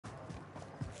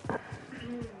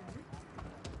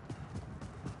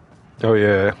Oh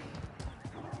yeah.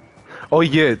 Oh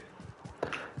yeah.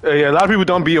 Yeah, a lot of people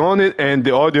don't be on it, and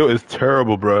the audio is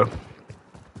terrible, bro.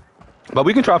 But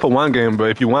we can try for one game, bro,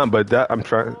 if you want. But that I'm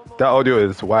trying. That audio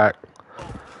is whack.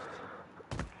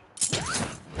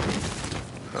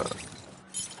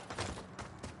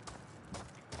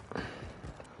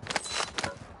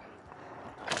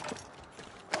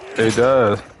 It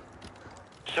does.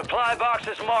 Supply box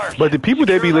is marked. But the people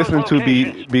they be Secure those listening to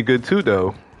locations. be good too,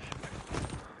 though.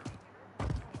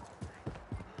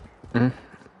 Mm.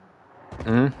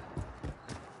 Mm.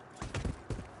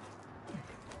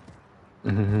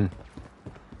 Mm-hmm.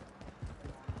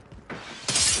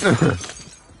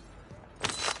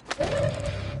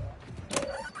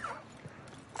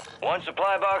 One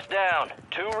supply box down.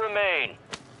 2 remain.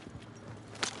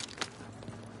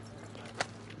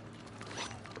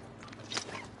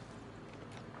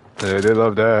 Yeah, they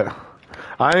love that.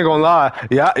 I ain't gonna lie.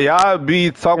 Y'all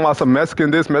be talking about some Mexican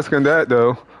this, Mexican that,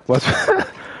 though. What's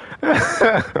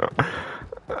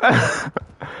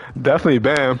definitely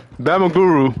Bam. Bam and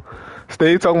Guru.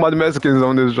 Stay talking about the Mexicans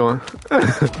on this joint.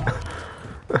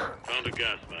 Found a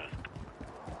gas mask.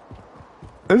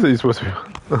 This is supposed to be.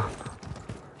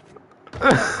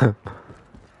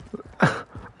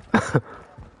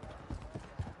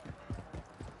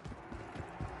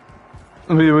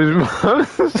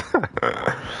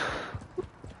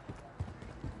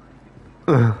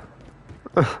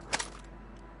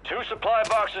 Two supply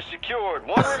boxes secured.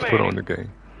 1 remaining. Put on the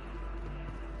game.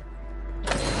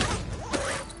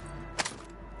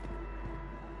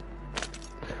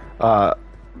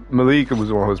 Malik was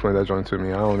the one who was playing that joint to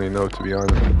me. I don't even know, to be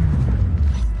honest.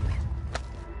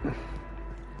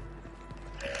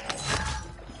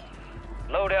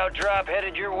 Loadout drop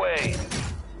headed your way.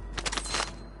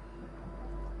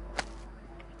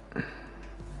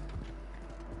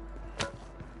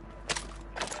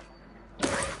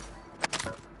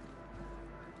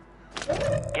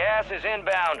 Gas is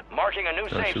inbound, marking a new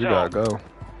safe We zone. gotta go.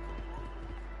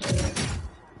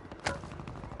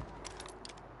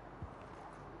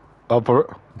 Oh,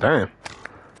 for damn.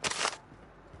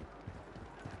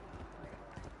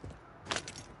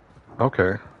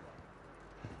 Okay.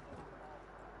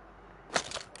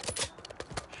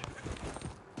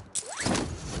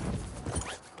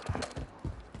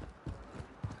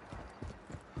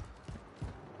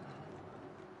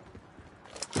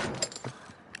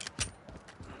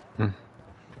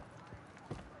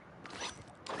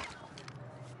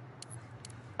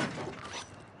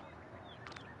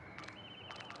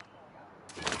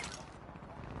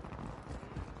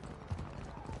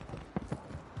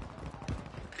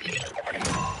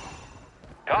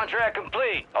 Contract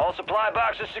complete. All supply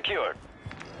boxes secured.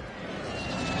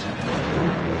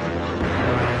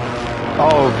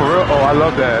 Oh, for real? Oh, I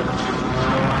love that.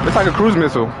 It's like a cruise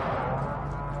missile.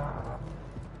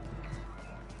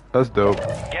 That's dope.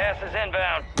 Gas is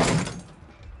inbound.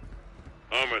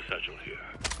 Armor satchel here.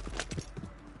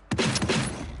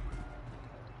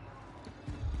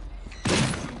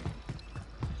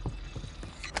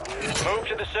 Move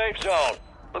to the safe zone.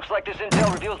 Looks like this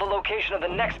intel reveals the location of the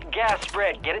next gas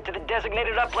spread. Get it to the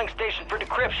designated uplink station for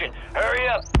decryption. Hurry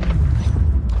up.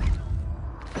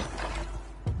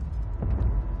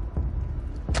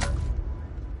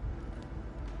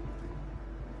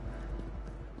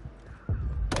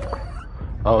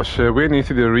 Oh shit, we need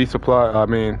to do the resupply. I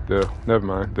mean, never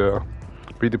mind, the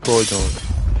redeploy joint.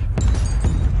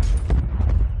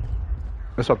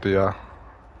 It's up to y'all.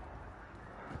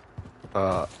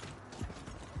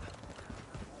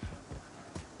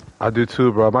 I do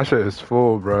too, bro. My shit is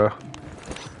full, bro.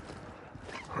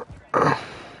 I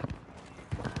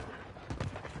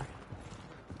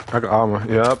got armor.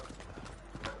 Yep.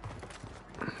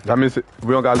 That means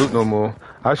we don't got loot no more.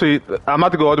 Actually, I'm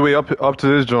about to go all the way up to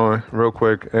this joint real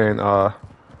quick, and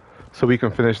so we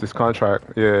can finish this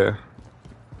contract. Yeah.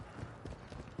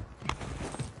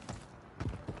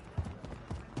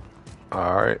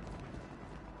 All right.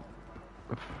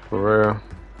 For real.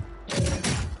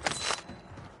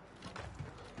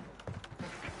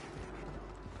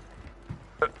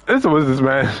 This was this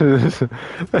man.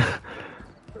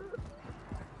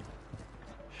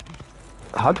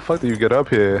 How the fuck do you get up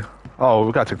here? Oh,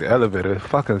 we gotta take the elevator.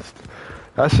 Fucking,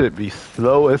 that shit be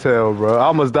slow as hell, bro. I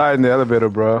almost died in the elevator,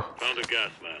 bro. Found a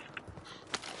gas mask.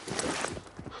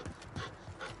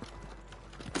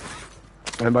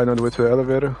 Anybody know the way to the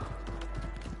elevator?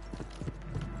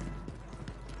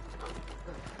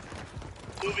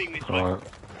 Moving this way. Alright.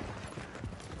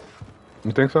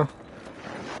 You think so?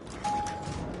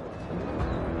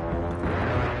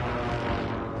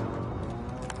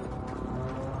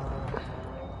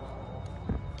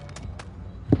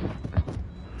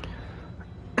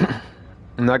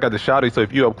 And I got the shotty, so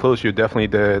if you up close, you're definitely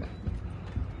dead.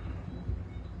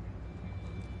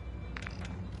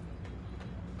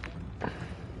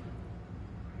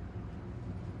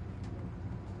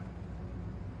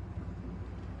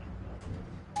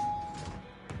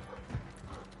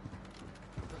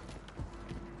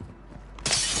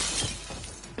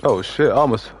 Oh shit!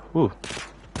 Almost. Ooh.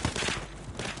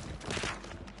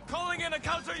 Calling in a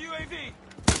counter UAV.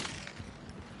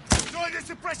 Join the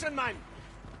suppression mine.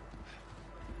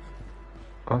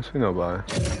 I don't see nobody.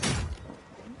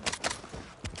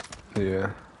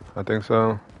 Yeah, I think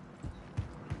so.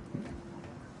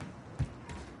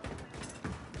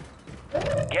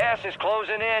 Gas is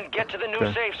closing in. Get to the new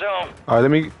Okay. safe zone. All right,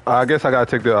 let me. I guess I gotta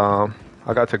take the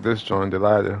I gotta take this joint, the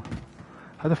ladder.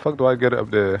 How the fuck do I get up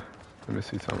there? Let me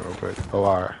see something real quick. Oh,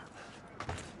 all right.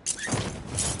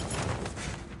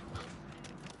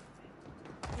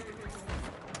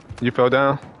 You fell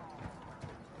down?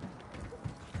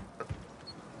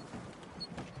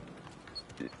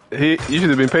 You should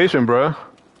have been patient, bro.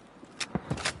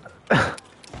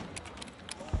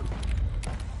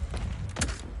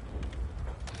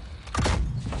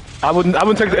 I wouldn't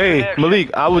take the. Hey,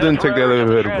 Malik, I wouldn't take the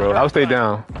elevator, bro. I would stay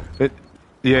down.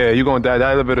 Yeah, you're gonna die.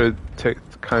 That elevator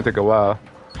kind of take a while.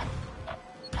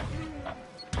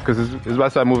 Cause it's about to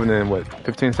start moving in what,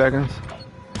 15 seconds?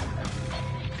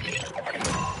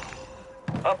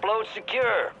 Upload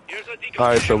secure. Here's a decoy. All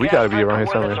right, so we gotta be around here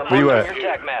somewhere. Where you at? Your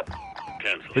attack map.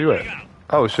 Cancel. Where you at?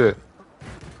 Oh shit.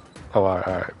 Oh, all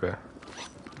right, bet.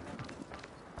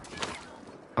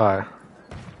 All right.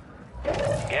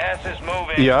 Gas is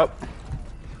moving. Yup.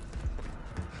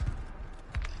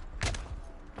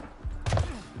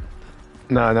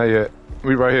 Nah, not yet.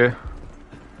 We right here.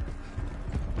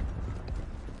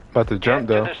 About to jump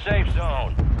Get though. to the safe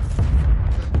zone.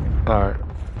 Alright.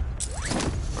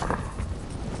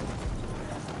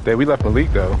 Damn, we left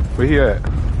Malik though. Where he at?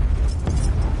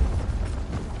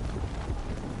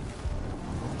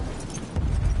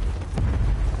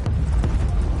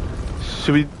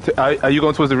 Should we? Are you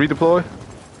going towards the redeploy?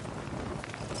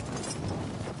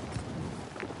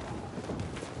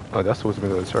 Oh, that's supposed to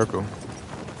be the circle.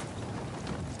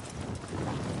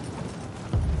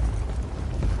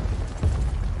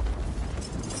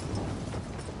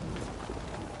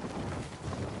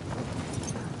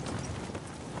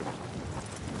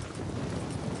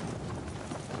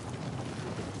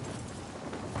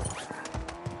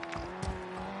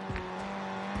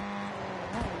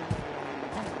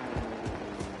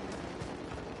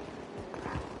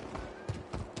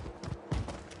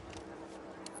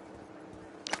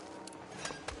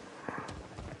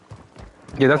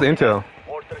 Yeah, that's the intel.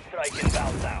 Mortar strike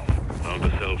inbound now. Found a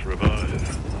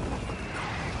self-revive.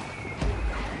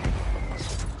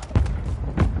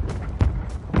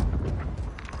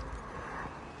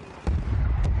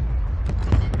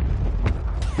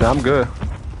 Nah, I'm good.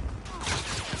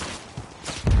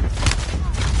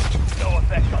 No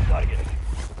effect on target.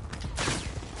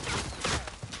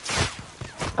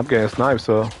 I'm getting sniped,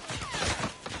 so.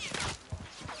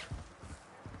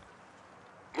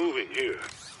 Moving here.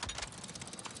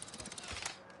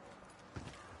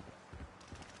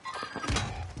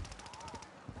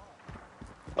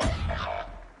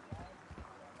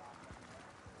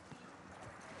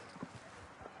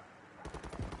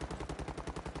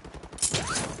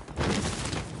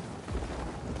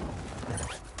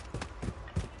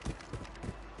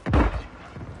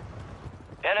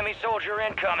 Enemy soldier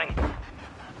incoming.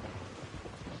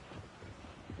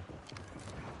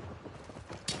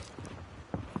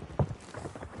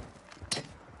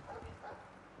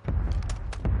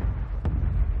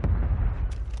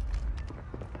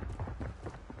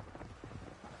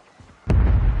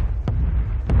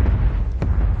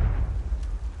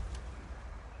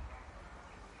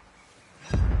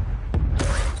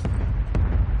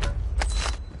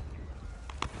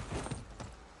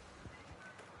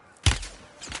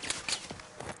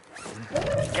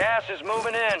 Gas is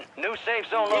moving in. New safe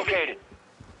zone located.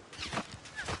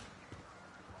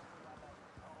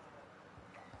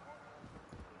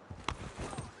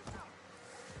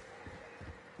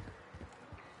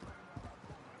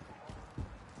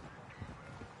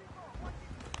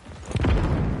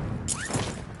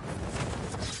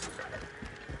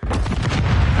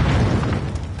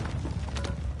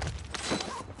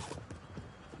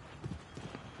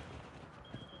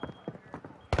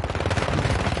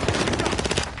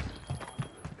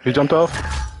 He jumped off?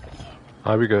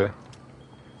 Alright, we good.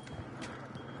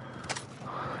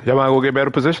 Y'all might go get better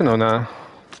position or not?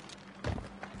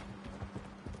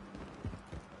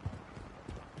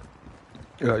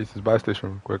 Yeah, use this buy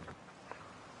station real quick.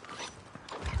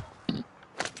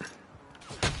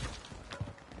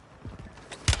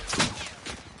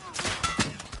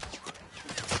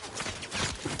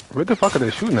 Where the fuck are they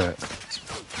shooting at?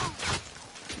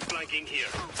 Flanking here.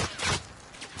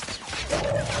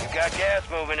 You got gas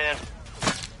moving in.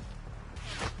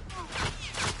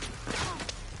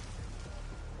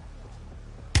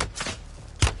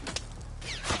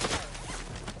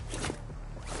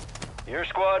 Your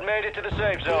squad made it to the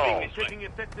safe zone. Taking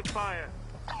effective fire.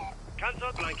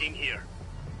 Cancel. Flanking here.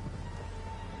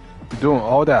 Doing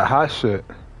all that hot shit.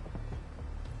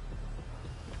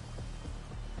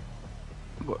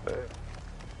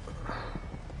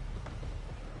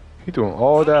 He doing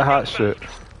all that hot shit.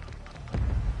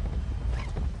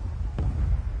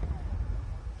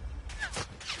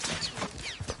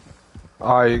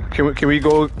 Alright, can we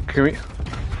go? Can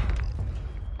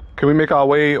we make our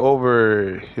way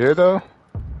over here though?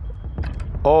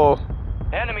 Oh,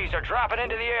 Enemies are dropping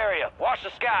into the area. Watch the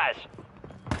skies.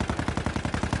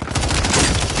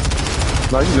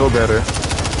 no, you know better.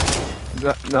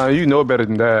 No, you know better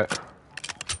than that.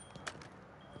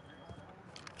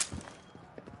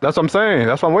 That's what I'm saying.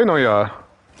 That's why I'm waiting on y'all.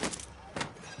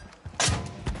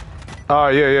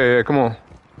 Alright, yeah. Come on.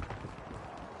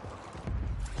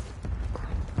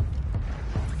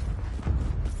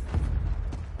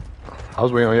 I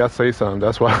was waiting on y'all to say something.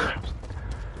 That's why.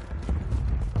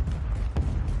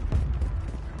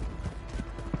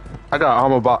 I got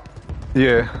armor box.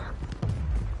 Yeah.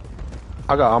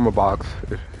 I got armor box.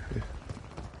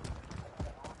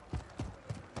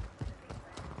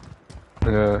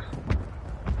 Yeah.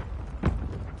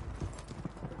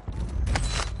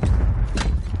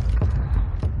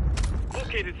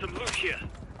 Located some loot here.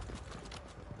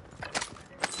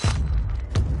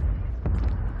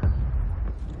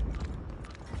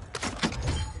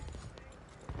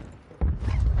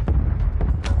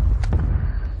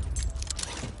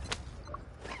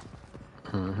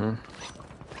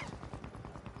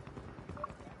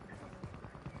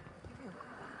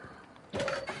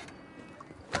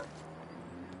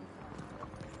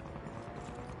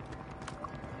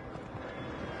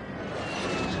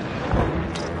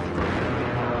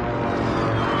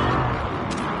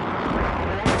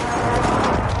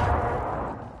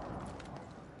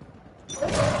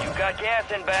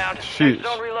 Gas inbound. Shoot. Safe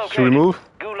zone relocated. Should we move?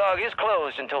 Gulag is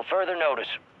closed until further notice.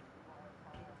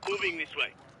 Moving this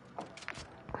way.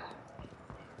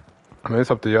 I mean,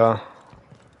 it's up to y'all.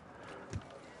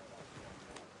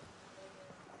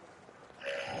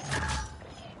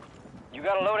 You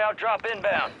got a loadout drop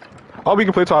inbound. Oh, we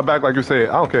can play to our back like you said.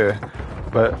 I don't care.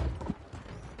 But,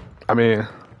 I mean...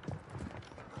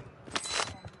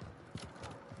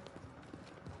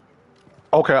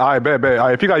 Okay, alright, bet.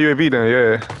 Alright, if you got UAV then,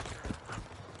 yeah.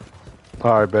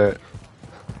 Alright, bet.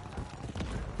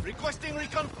 Requesting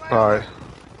recon flight. Alright.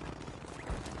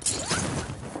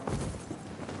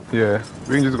 Yeah,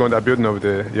 we can just go in that building over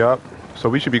there. Yup. So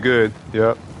we should be good.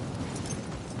 Yup.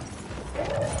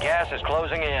 Gas is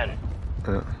closing in.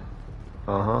 Yeah.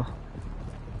 Uh-huh.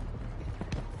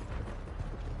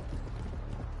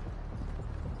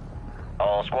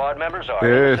 All squad members are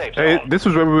in Yeah. the safe Hey, zone. this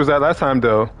was where we was at last time,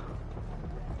 though.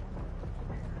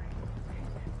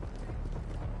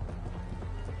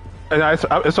 And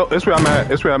it's where I'm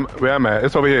at. It's where I'm at.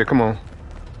 It's over here. Come on.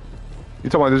 You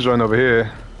talking about this joint over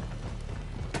here?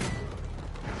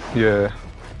 Yeah.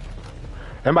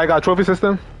 Anybody got a trophy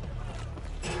system?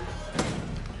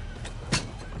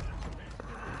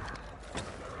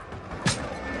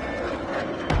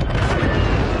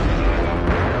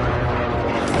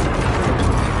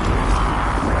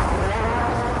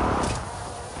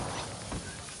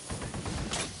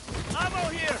 Ammo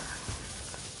here.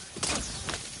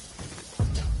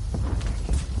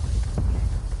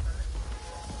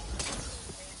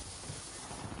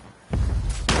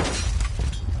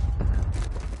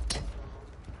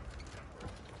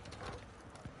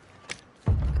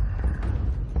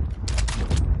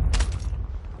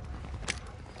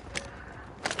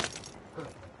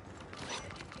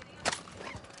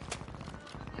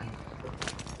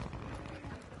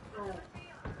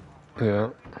 Yeah.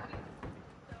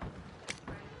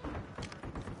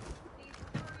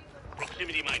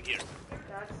 Proximity mine here.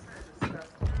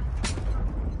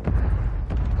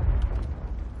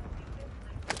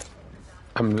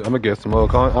 I'm gonna get some more.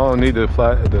 I don't need the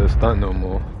stunt no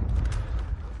more.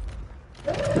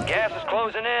 Gas is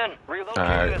closing in. Relocating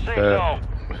Alright, the safe bet. zone.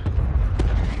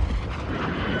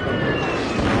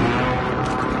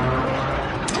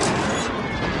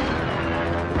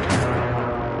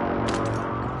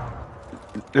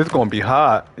 It's gonna be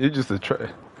hot. It's just a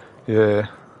yeah.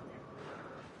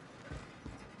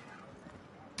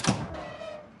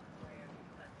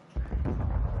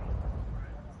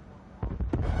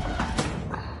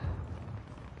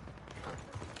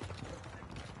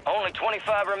 Only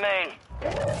 25 remain.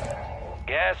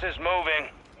 Gas is moving.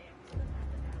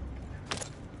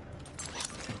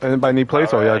 Anybody need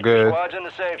plates? Or y'all Alright, good? squad's in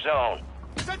the safe zone.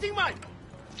 Setting mine.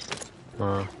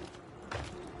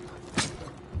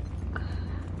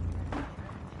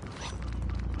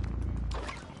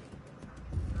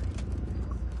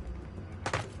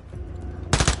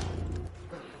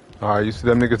 Alright, you see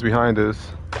them niggas behind us.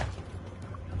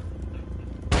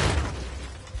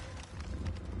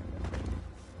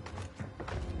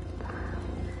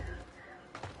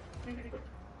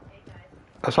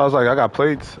 That's why I was like, I got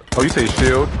plates. Oh, you say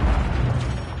shield?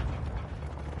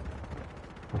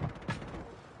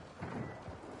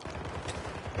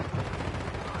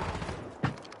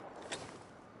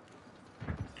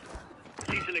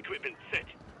 Diesel equipment set.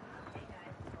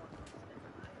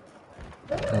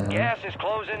 Gas is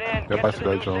closing in. Yep, I Get see to the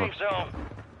that new joint. safe zone.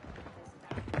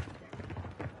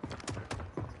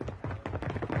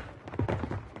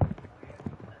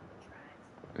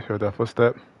 Hear that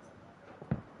footstep?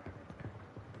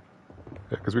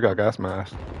 Yeah, because we got gas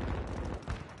masks.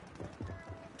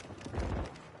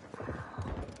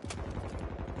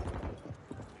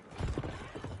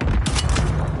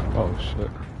 Oh, shit.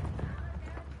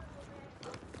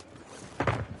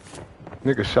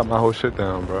 Nigga shut my whole shit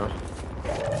down, bro.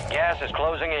 Gas is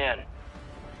closing in.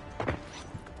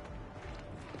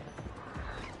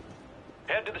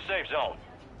 Head to the safe zone.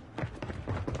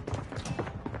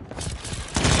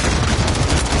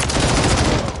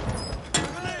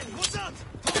 Grenade! What's out?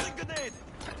 Tossing grenade!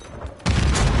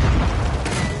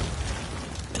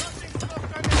 Tossing smoke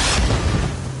grenade!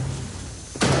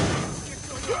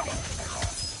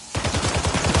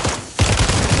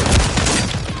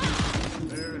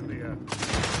 There in the air.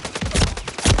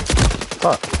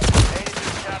 Fuck. Made it to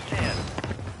the top 10.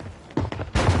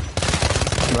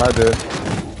 I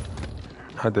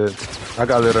did. I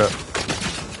got lit up.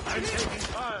 I'm taking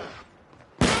fire.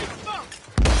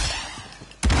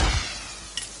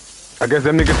 I guess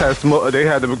them niggas had smoke. They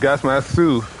had the gas mask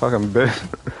too. Fucking bitch.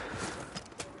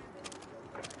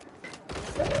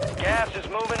 Gas is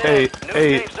moving Hey, in. New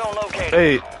hey, safe zone located.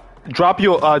 Hey, drop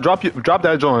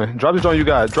that joint. Drop the joint you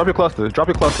got. Drop your cluster. Drop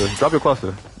your cluster. Drop your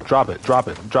cluster. Drop it.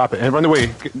 And run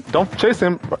away. Don't chase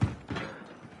him.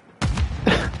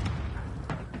 Gas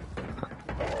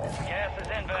is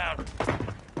inbound.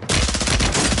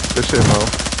 Good shit, Mo.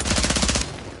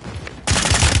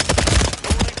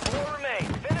 Only 4 remain.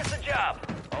 Finish the job.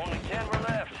 Only 10 were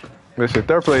left. Good shit.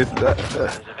 Third place. It's a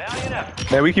valiant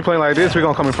effort. Man, we keep playing like this, we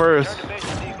gonna come in first. Turn to base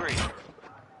and debrief.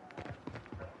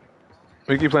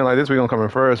 We keep playing like this, we gonna come in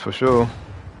first for sure.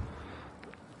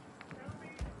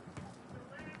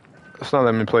 It's not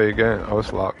letting me play again. Oh,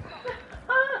 it's locked.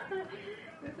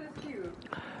 This is cute.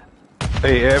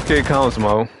 Hey, AFK counts,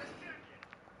 Mo.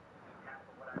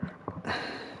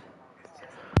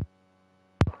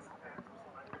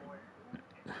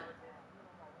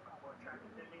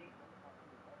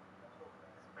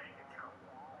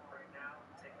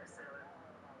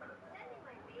 Sending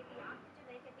my baby off to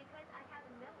Jamaica because I have a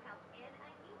milk help and I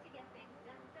need to get things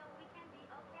done so we can be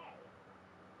okay.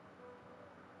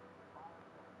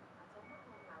 I told my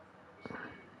home I was gonna be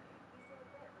shopping. He said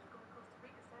that. Let's go to Costa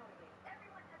Rica Saturday.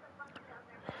 Everyone has a monkey on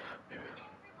their back.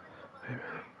 Everyone's a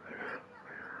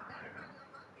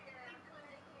monkey.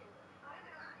 Including you. I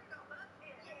know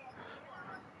monkey. Yeah.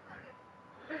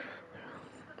 This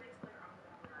is the biggest layer I'm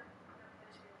gonna learn. I'm gonna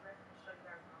finish getting dressed and show you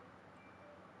guys around.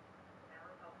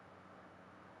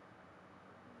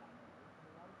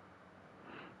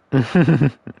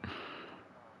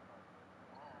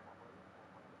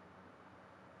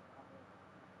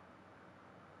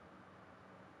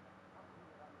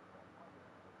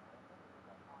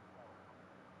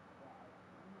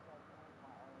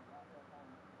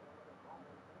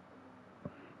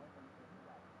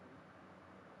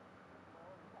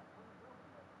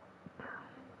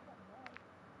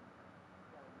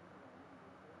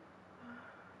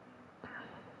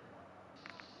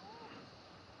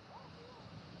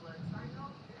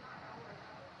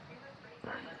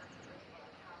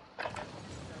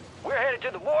 We're headed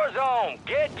to the war zone.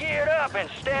 Get geared up and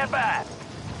stand by.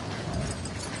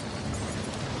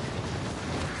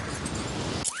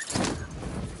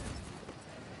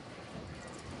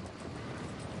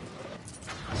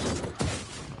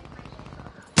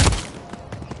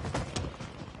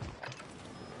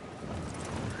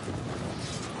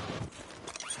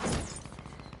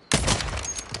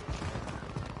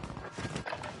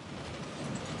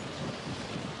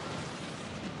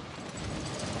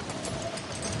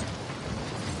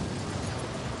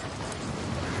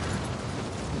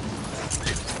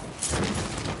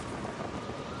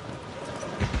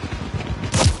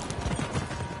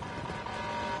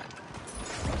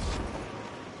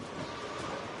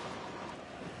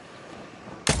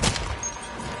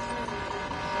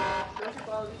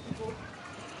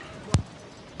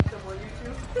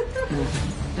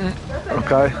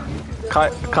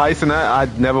 Kai Sinat,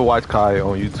 I'd never watched Kai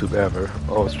on YouTube ever.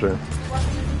 Oh, stream.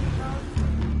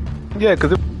 Yeah,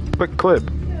 because it's a quick clip.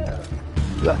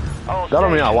 That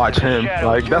don't mean I watch him.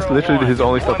 Like, that's literally his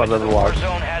only stuff I've ever watched.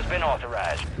 Warzone has been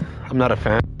authorized. I'm not a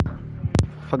fan.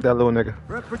 Fuck that little nigga.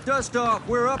 Rep for dust off.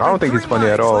 We're up. I don't think he's funny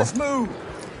at all. Let's move.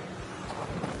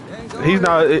 He's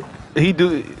not.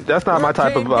 That's not my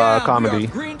type of comedy.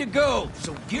 Green to go.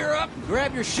 So gear up and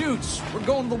grab your chutes. We're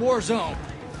going to the war zone.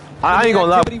 I ain't gonna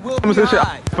lie. I'm this shit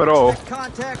at all.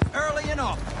 Contact early and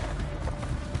often.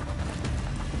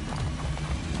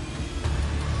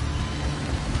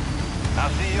 I'll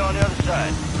see you on the other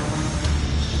side.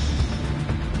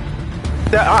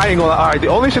 I ain't gonna lie. Alright, the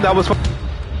only shit that was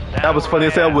funny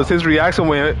as hell was his reaction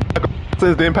when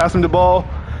didn't pass him the ball.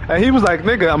 And he was like,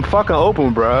 nigga, I'm fucking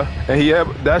open, bruh.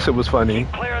 And that shit was funny.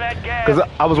 Clear that gas. Because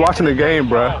I was watching the game,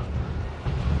 bruh.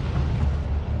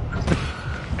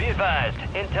 Be advised,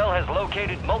 Intel has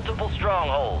located multiple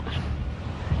strongholds.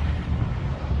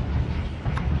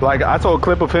 Like, I saw a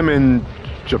clip of him in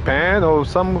Japan or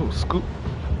some scoop.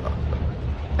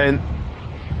 And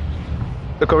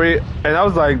the Korea, and I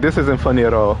was like, this isn't funny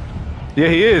at all. Yeah,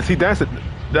 he is. He danced.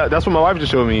 That's what my wife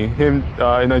just showed me. Him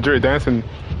in Nigeria dancing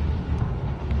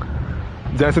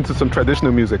to some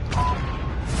traditional music.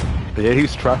 But yeah,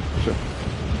 he's trash. Sure.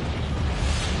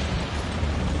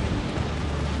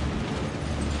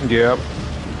 Yep.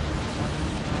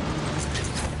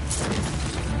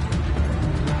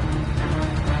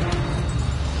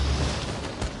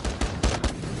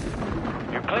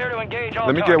 You're clear to engage all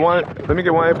Let me get one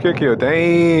FK kill.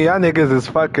 Dang, y'all niggas is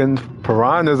fucking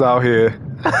piranhas out here.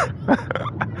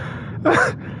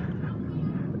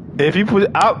 If you put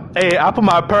out, hey, I put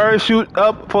my parachute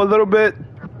up for a little bit.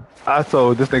 I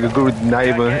saw this nigga Guru not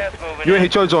even. You ain't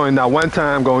hit your joint now one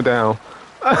time going down.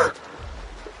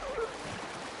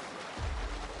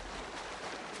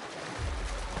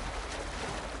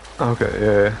 Okay,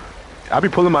 yeah. I be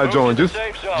pulling my joint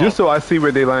just so I see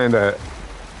where they land at.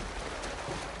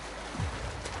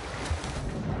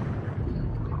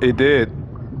 It did.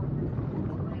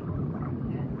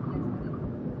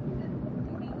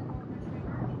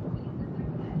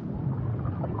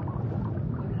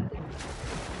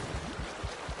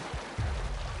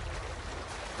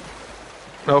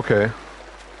 Okay.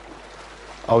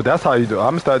 Oh, that's how you do it. I'm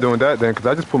gonna start doing that then, because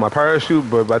I just put my parachute,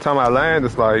 but by the time I land,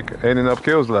 it's like ain't enough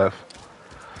kills left.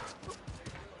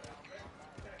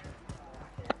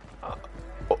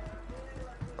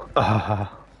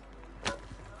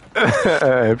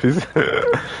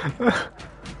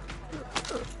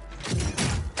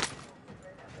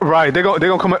 Right, they're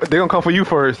gonna come for you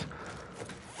first.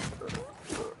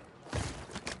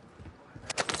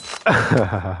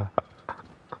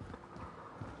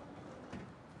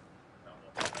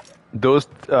 Those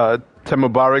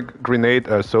Temobaric grenades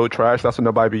are so trash. That's why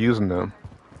nobody be using them.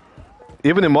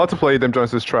 Even in multiplayer, them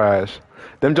joints is trash.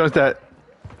 Them joints that.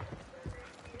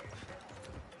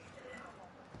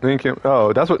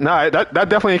 Oh, that's what. Nah, that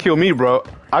definitely didn't kill me, bro.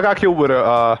 I got killed with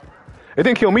a. It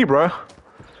didn't kill me, bro.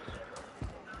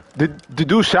 The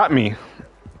dude shot me.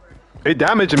 It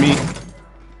damaged me.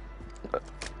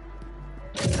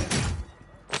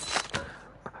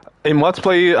 In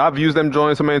multiplayer, I've used them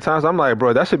joints so many times. I'm like,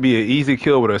 bro, that should be an easy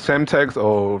kill with a Semtex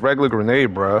or regular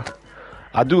grenade, bro.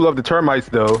 I do love the termites,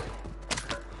 though.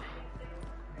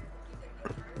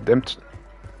 Them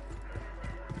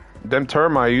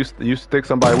termites, you stick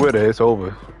somebody with it, it's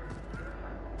over.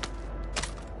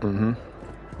 Mm-hmm.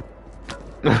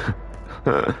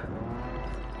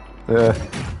 Yeah.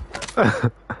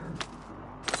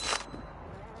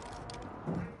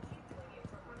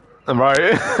 I'm right.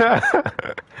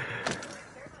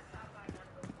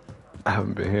 I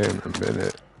haven't been here in a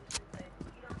minute.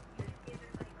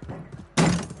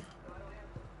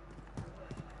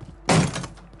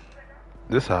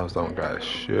 This house don't got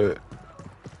shit.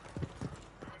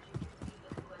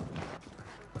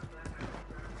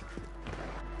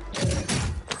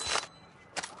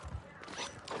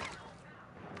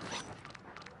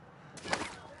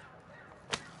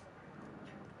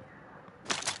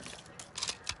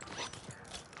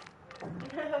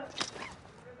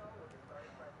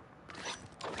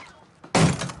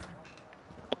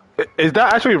 Is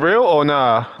that actually real or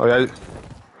nah? Oh, yeah.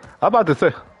 I'm about to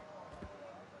say.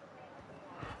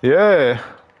 Yeah.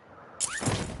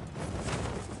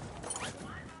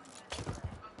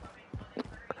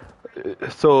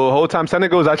 So the whole time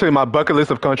Senegal is actually my bucket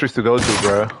list of countries to go to,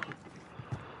 bro.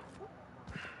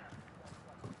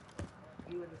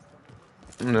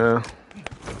 Yeah.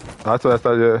 That's what I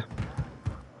thought. Yeah.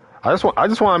 I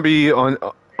just want to be on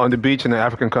the beach in an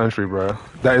African country, bro.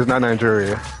 That is not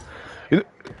Nigeria.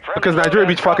 Because Nigeria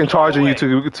be fucking charging you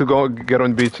to go get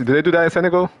on the beach. Did they do that in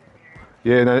Senegal?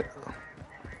 Yeah,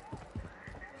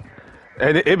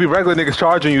 and it be regular niggas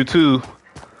charging you too.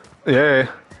 Yeah.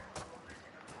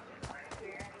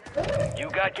 You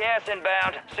got gas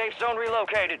inbound. Safe zone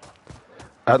relocated.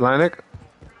 Atlantic?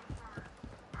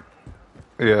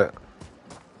 Yeah.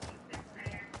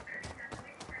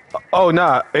 Oh,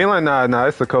 nah. Inland, nah.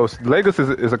 It's the coast. Lagos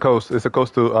is a coast. It's a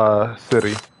coastal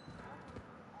city.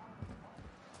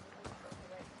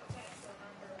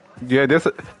 Yeah,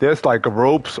 there's like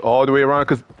ropes all the way around.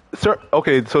 Cause,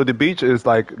 okay, so the beach is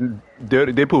like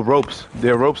they put ropes.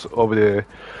 There are ropes over there.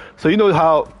 So you know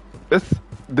how it's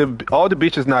all the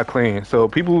beach is not clean. So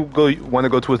people want to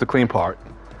go towards the clean part,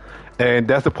 and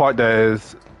that's the part that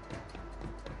is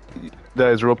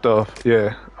roped off.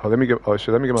 Yeah. Oh, let me get my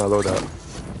loadout.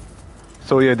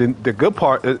 So yeah, the good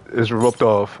part is roped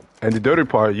off, and the dirty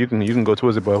part you can go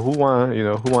towards it. But who want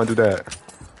to do that?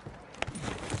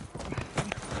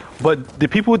 But the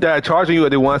people that are charging you are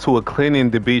the ones who are cleaning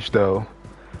the beach, though,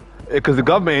 because the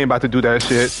government ain't about to do that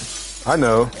shit. I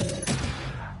know.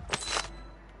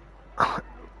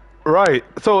 Right.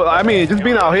 So I mean, just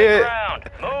being out here,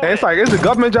 and it's like it's the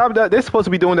government job that they're supposed to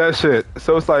be doing that shit.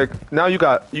 So it's like now you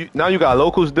got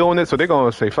locals doing it, so they're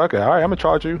gonna say fuck it. All right, I'm gonna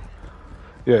charge you.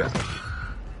 Yeah.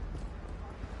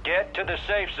 Get to the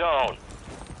safe zone.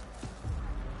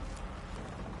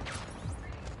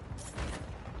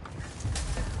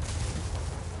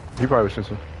 He probably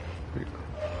shouldn't.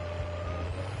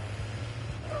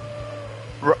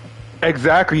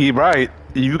 Exactly right.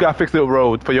 You got to fix the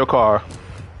road for your car.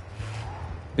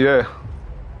 Yeah.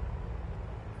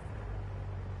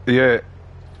 Yeah.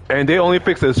 And they only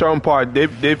fix a certain part.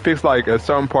 They fix like a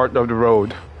certain part of the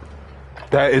road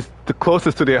that is the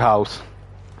closest to their house,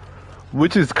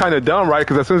 which is kind of dumb, right?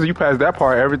 Because as soon as you pass that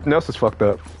part, everything else is fucked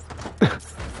up.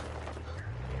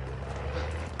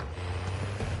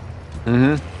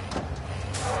 Mhm.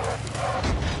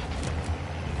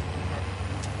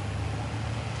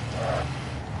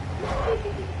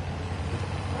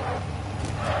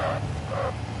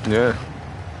 Yeah.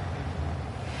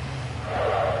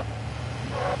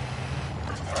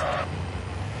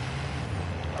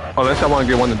 Unless I want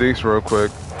to get one of these real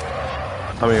quick.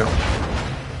 I mean,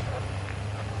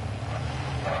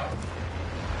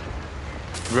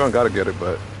 we don't gotta get it,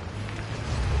 but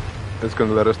it's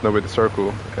gonna let us know where the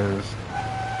circle is.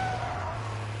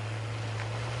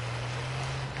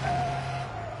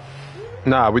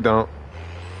 Nah, we don't.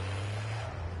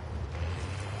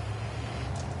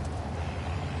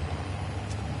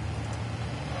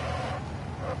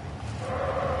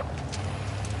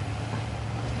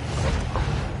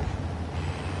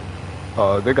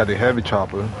 They got the heavy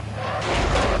chopper.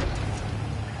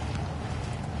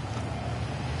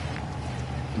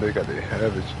 They got the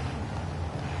heavy.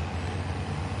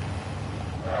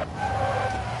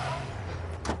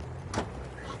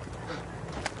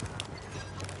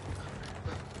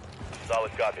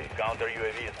 Solid copy. Counter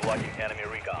UAV is blocking enemy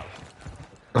recon.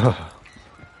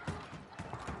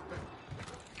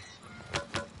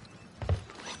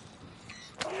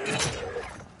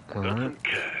 Alright.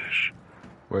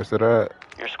 Where's it at?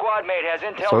 Your squad mate has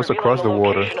intel So it's across the revealing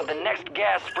water. location of the next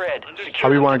gas spread. How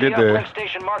we wanna get there? Uplink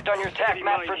station marked on your attack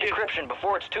map for decryption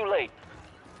before it's too late.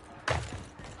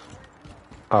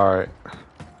 Alright.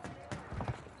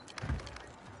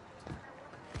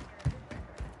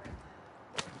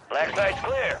 Black site's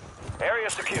clear. Area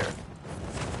secure.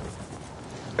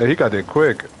 Hey, he got there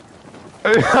quick.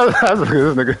 Hey, that's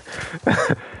this nigga.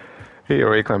 He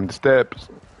already climbed the steps.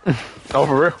 Oh,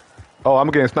 for real? Oh, I'm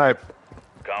getting sniped.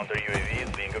 Counter UAV is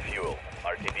being a fuel.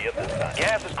 RTB at this time.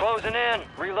 Gas is closing in.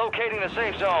 Relocating the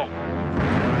safe zone.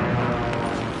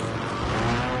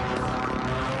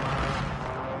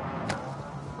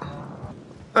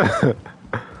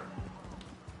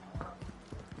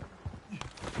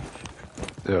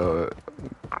 Yo,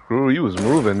 crew, you was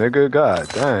moving, nigga. God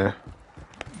damn.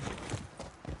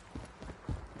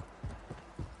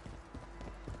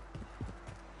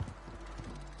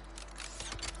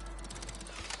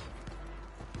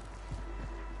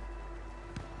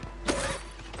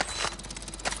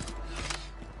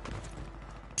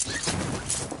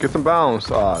 Get some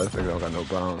bounce. Ah, this nigga don't got no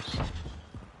bounce.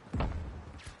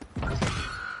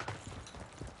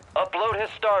 Upload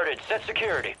has started. Set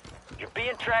security. You're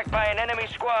being tracked by an enemy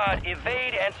squad.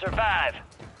 Evade and survive.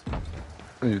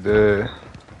 You did.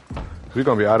 We're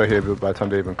gonna be out of here by the time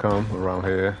they even come around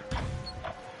here.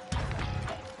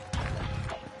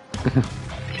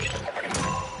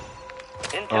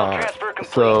 Intel transfer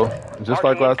complete. So just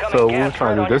like last, so we were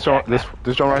trying to do this joint, this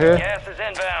joint right here. Gas is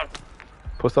inbound.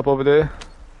 Post up over there.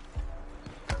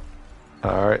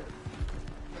 Alright.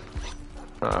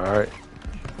 Alright.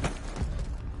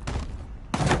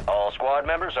 All squad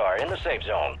members are in the safe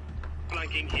zone.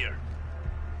 Flanking here.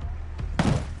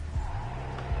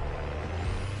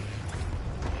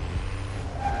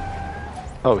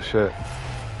 Oh shit.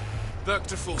 Back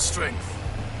to full strength.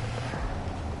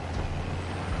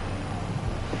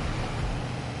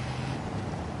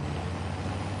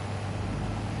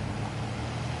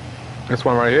 This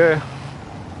one right here.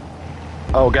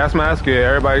 Oh, gas mask. Yeah,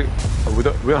 everybody. Oh, we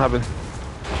don't have it.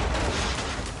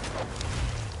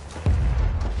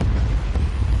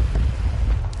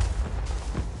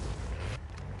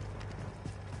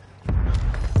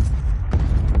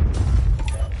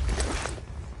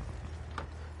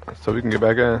 So we can get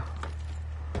back in.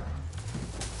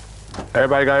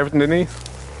 Everybody got everything they need?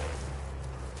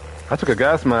 I took a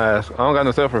gas mask. I don't got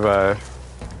no self-revive.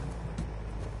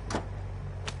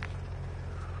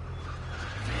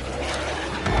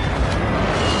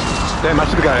 Damn, I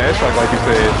should've got an airstrike like you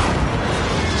said.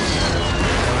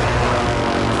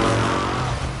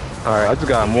 Alright, I just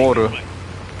got a mortar.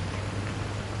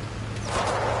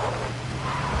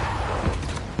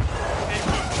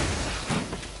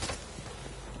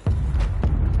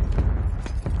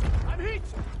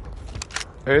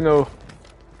 Hey, no.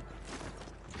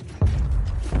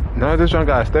 None of this joint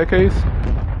got a staircase.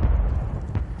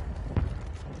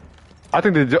 I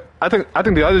think the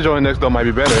other joint next door might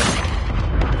be better.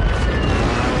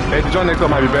 Hey, the joint next door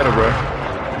might be better, bro.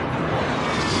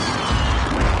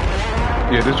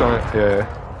 Yeah, this joint, yeah.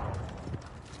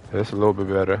 It's a little bit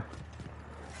better.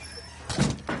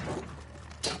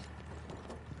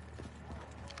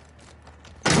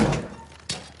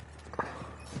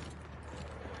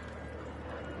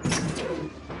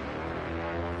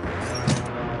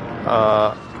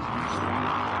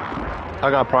 I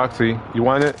got proxy. You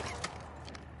want it?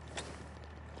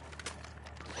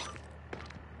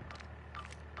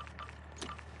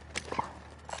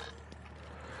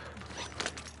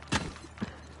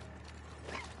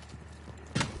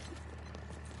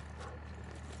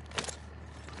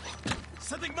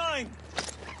 Setting mine.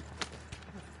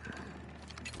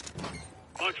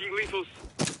 Marking lethals.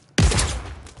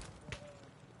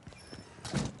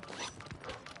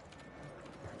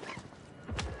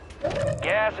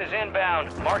 Gas is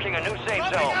inbound, marking a new safe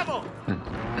zone. Ammo.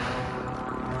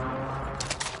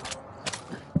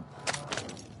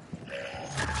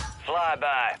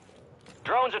 Flyby.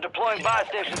 Drones are deploying buy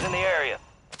stations in the area.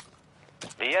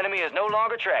 The enemy is no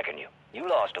longer tracking you. You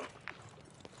lost them.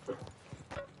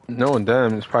 Knowing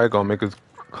them, it's probably gonna make us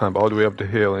climb all the way up the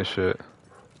hill and shit.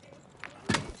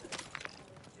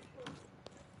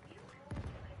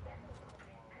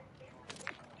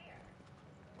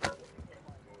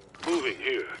 Moving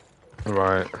here.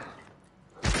 Right.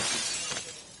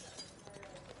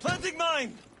 Planting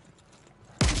mine.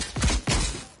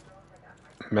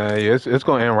 Man, yeah, it's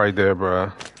gonna end right there,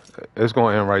 bruh. It's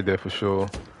gonna end right there for sure.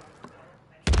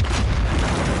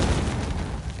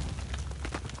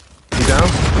 You down?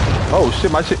 Oh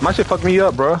shit, my shit fucked me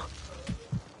up, bruh.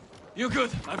 You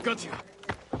good? I've got you.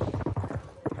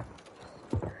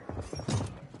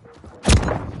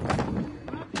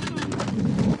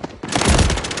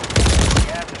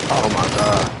 Oh my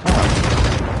god.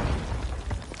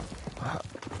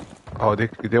 Oh, they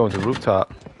on the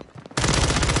rooftop.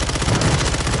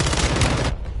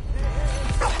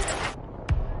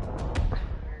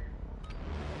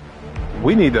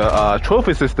 We need a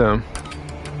trophy system.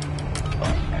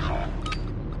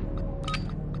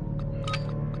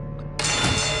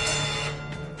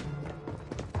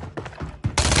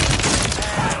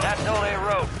 That's all they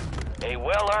wrote. A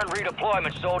well-earned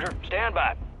redeployment, soldier. Stand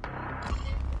by.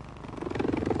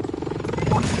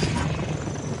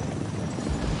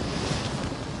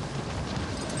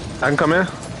 I can come in?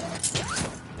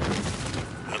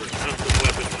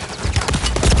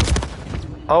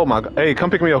 Oh my god. Hey, come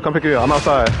pick me up, come pick me up. I'm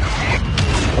outside.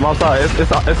 I'm outside.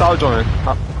 It's our joint.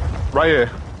 Right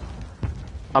here.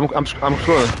 I'm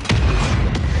scrolling.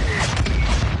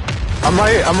 I'm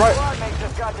right here, I'm right. Squad mates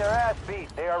just got their ass beat.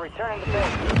 They are returning to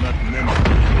base. They're not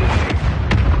members.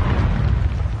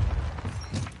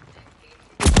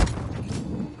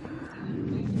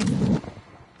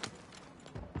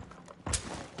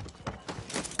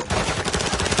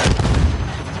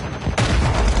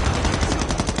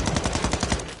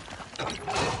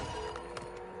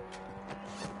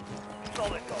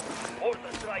 Solid goal.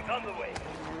 Mortar strike on the way.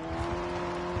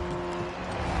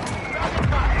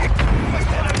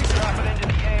 Enemy dropping into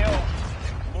the AO.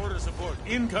 Mortar support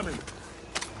incoming.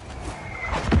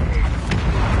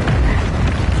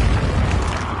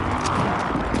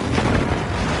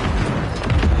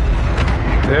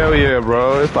 Hell yeah. here,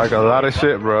 bro. It's like a lot of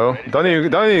shit, bro. Don't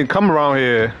even come around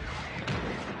here.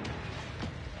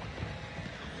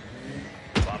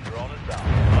 Bomb drone is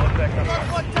down. All effects on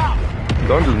target. One down.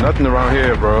 Don't do nothing around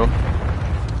here, bro.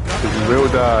 Cause you will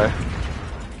die.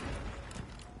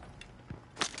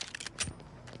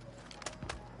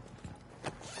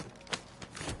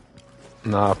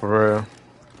 Nah, for real.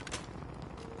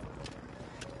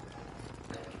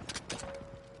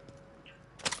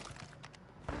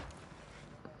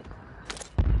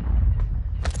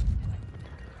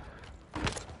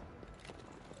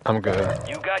 I'm good.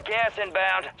 You got gas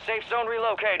inbound. Safe zone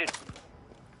relocated.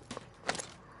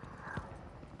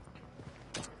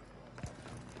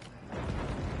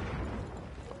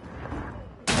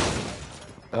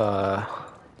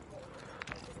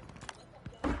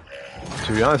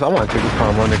 To be honest, I want to take this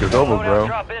time run niggas over, Loadout bro.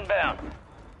 drop inbound.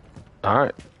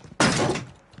 Alright.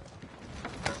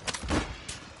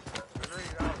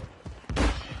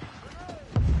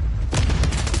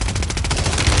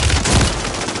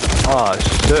 Oh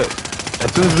shit.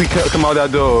 As soon as we come out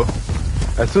that door.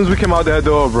 As soon as we came out that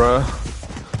door, bruh.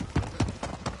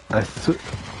 As soon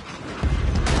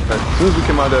as we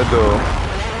came out that door.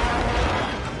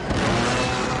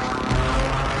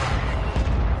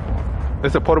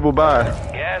 It's a portable buy.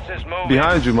 Gas is moving.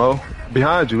 Behind you, Mo.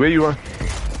 Behind you. Where you run?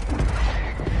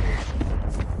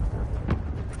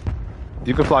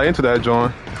 You can fly into that,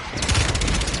 John.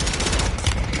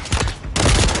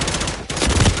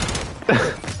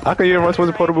 I can hear him run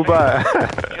towards the portable buy.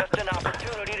 Just an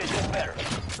opportunity to do better.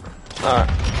 Alright.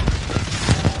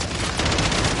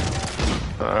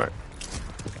 Alright.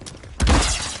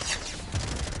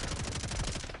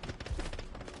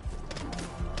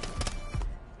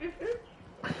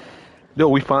 Yo,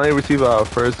 we finally received our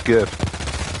first gift.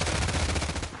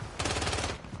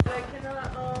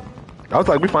 I was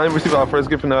like, we finally received our first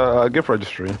gift in the gift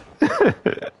registry.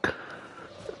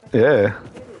 Yeah.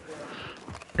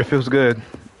 It feels good.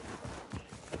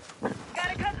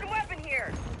 Got a custom weapon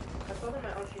here. I told him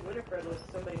at Ocean Winifred was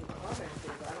somebody in the comments,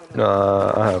 but I don't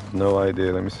know. I have no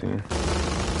idea. Let me see.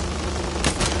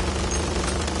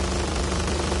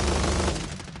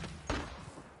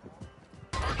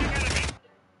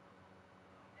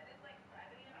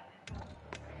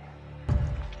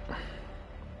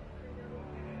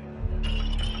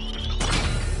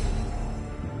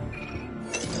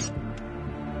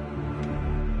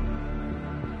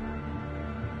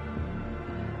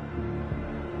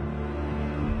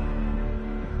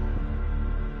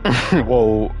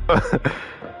 Whoa.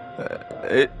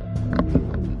 It.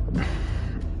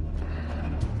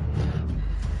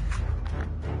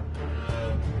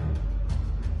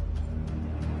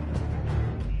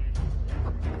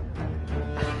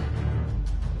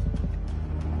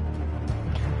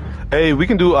 Hey, we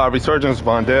can do Resurgence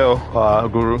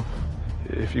Vondale, Guru,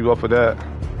 if you go for that.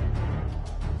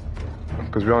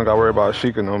 Because we don't got to worry about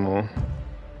Sheikah no more.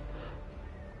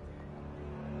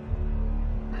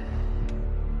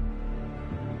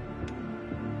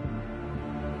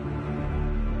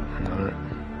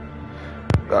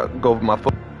 Go over my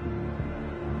foot.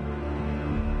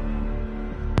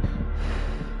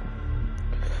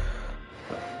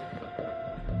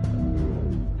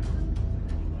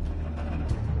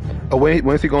 Oh wait,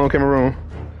 when's he going to Cameroon?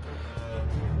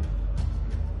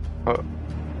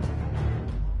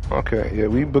 Okay, yeah,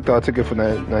 we booked our ticket for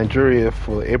Nigeria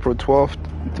for April 12th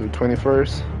to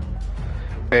 21st.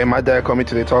 And my dad called me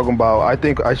today talking about, I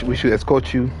think we should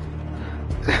escort you.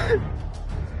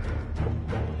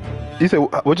 You said,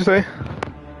 what'd you say?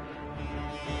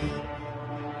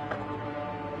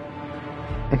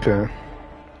 Okay.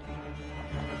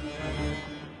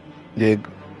 Yeah.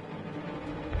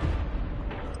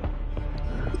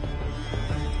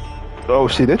 Oh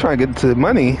shit, they're trying to get to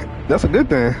money. That's a good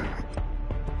thing.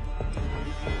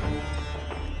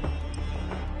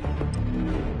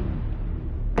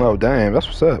 Oh damn, that's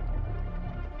what's up.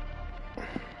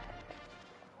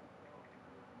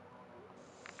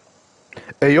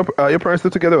 Hey, your parents still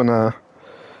together or nah?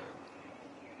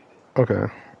 Okay.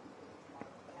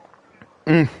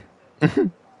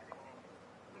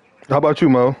 How about you,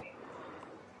 Mo?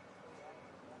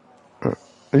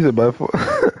 He said bye for.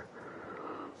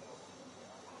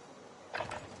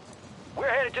 We're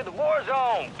headed to the war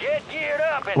zone. Get geared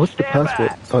up and What's the stand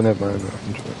passport? by. Oh, never mind. No,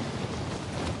 I'm sure.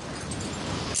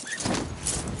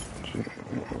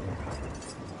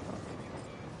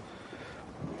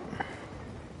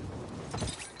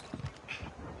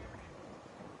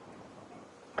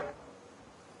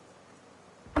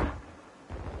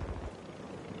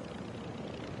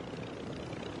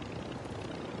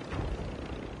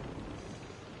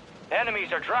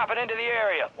 Enemies are dropping into the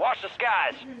area. Watch the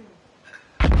skies.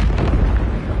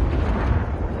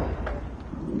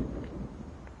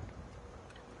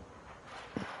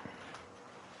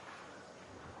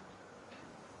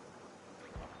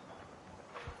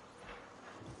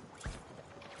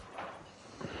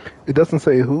 It doesn't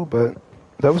say who, but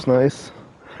that was nice.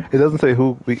 It doesn't say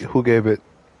who gave it.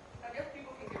 I guess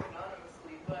people can give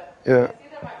anonymously, but Yeah. I see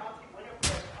that my auntie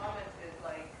Winifred commented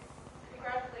like,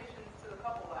 "Congratulations to the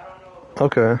couple." I don't know if it was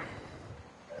Okay.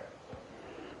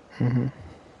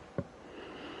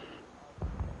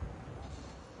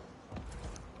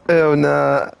 Hell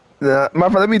nah. Nah. My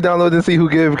friend, let me download and see who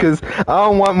gave because I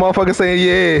don't want motherfuckers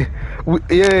saying,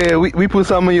 we put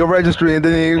something in your registry and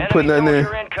then they ain't put Enemy nothing in.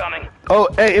 soldier incoming. Oh,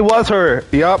 hey, it was her.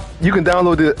 Yup. You can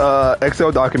download the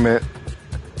Excel document.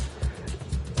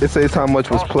 It says how much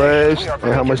was pledged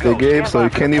and how much they gave, so you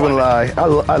can't even lie.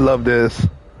 I love this.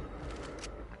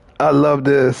 I love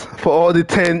this. For all the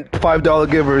 $5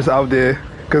 givers out there.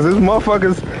 Because this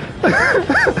motherfuckers...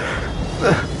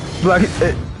 like,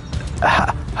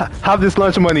 have this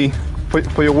lunch money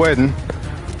for your wedding.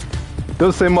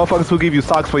 Those same motherfuckers who give you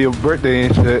socks for your birthday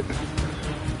and shit.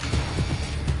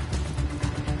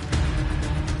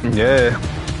 Yeah.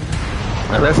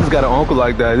 Unless he's got an uncle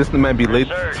like that, this man be late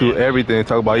to everything.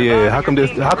 Talk about, yeah, how come you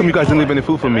guys didn't leave any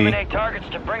food for me? Eliminate targets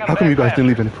to bring 'em How come you back guys didn't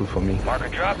leave faster. any food for me? Mark a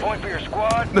drop point for your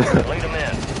squad. Lead them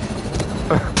in.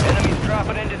 Enemies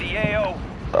dropping into the AO.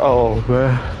 Oh,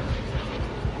 man.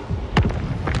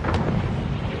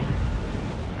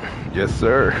 Yes,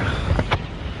 sir.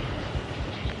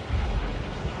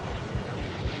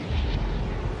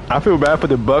 I feel bad for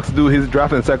the Bucks dude. He's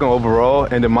drafting second overall,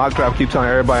 and the mock draft keeps telling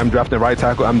everybody I'm drafting right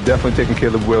tackle. I'm definitely taking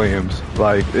Caleb Williams.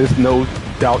 Like, there's no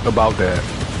doubt about that.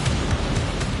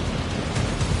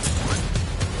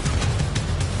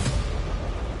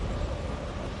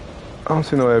 I don't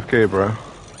see no AFK, bro.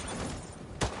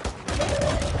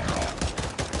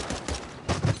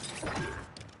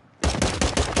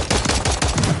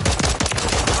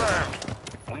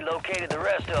 We located the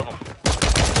rest of them.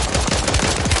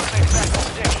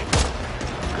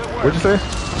 What'd you say?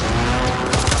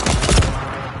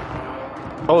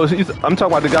 Oh, I'm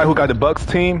talking about the guy who got the Bucks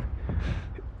team.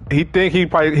 He think he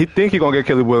gonna get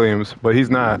Caleb Williams, but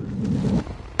he's not. Enemy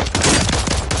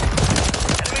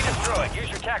destroyed.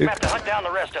 Use your tac map to hunt down the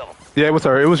rest of them. Yeah, it was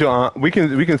her. It was your aunt. We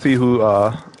can see who.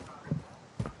 I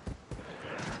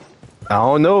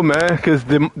don't know, man. Cause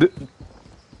the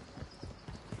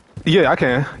yeah, I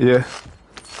can. Yeah,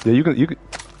 yeah, you can.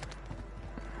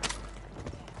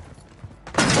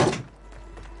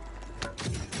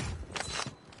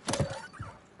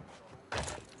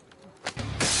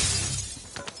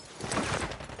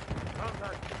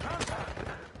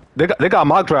 They got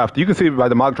mock draft. You can see it by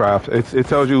the mock draft. It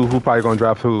tells you who probably gonna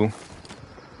draft who.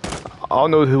 I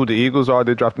don't know who the Eagles are.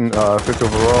 They're drafting 5th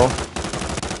overall.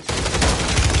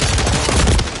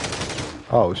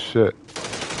 Oh shit.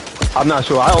 I'm not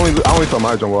sure. I only saw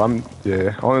my jungle. I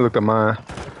only looked at mine.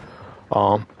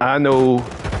 I know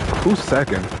who's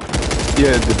second.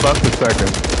 Yeah, the Bucks is second.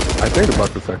 I think the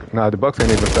Bucks is second. Nah, the Bucks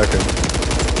ain't even second.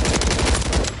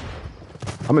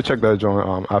 I'm gonna check that joint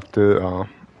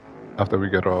after we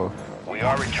get off. We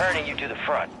are returning you to the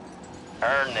front.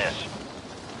 Earn this.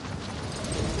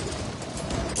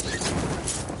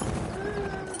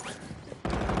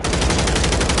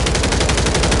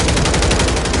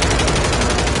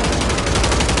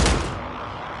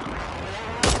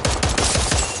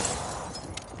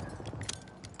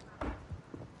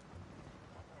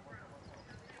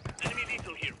 Enemy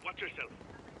diesel here. Watch yourself.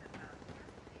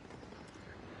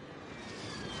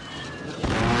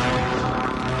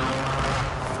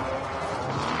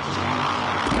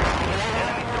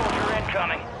 Enemy soldier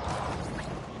incoming.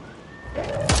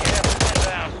 Gas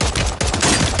inbound.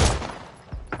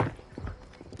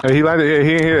 Hey, he landed here.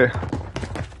 He ain't here.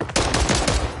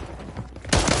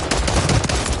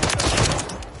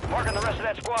 Marking the rest of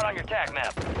that squad on your tac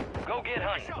map. Go get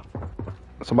hunting.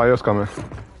 Somebody else coming.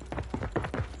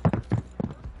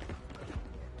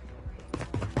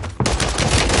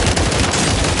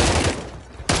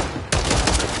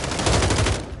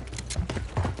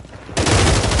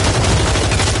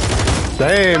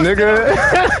 Damn, nigga.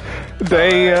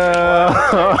 Damn.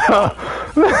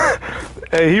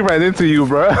 Hey, he ran into you,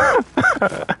 bro.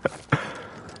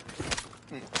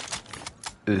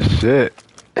 Shit.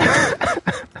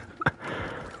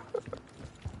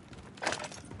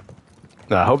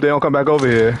 Nah, I hope they don't come back over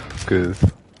here, cause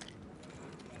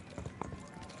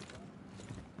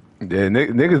yeah,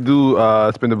 niggas do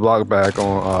spin the block back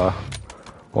on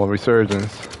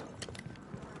Resurgence.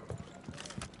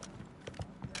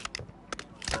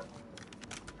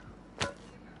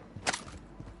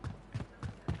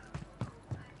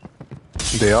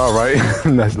 They are, right?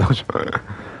 That's no joke.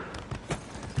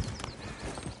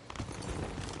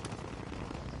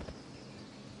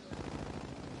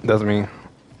 Doesn't mean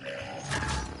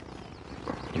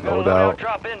You got a no loadout doubt.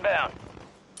 drop inbound.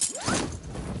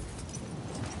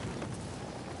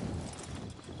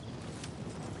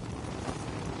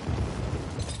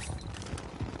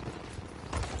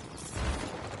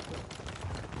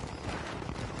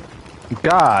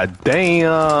 God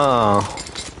damn.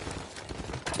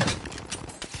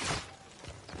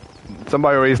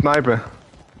 Somebody already sniping.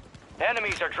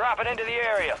 Enemies are dropping into the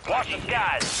area. Watch the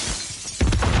skies.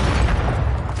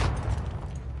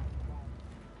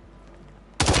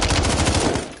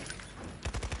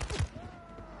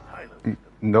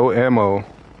 No ammo.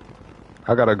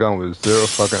 I got a gun with 0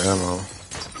 fucking ammo.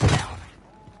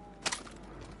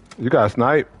 You got a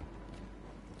snipe?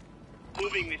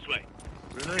 Moving this way.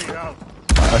 Grenade out.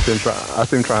 I see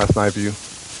him trying to snipe you.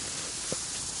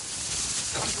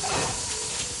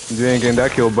 You ain't getting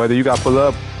that kill, buddy. You got to pull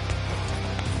up.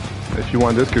 If you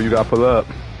want this kill, you got to pull up.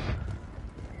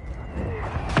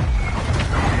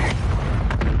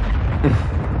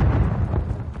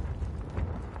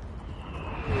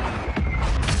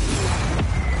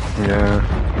 Yeah.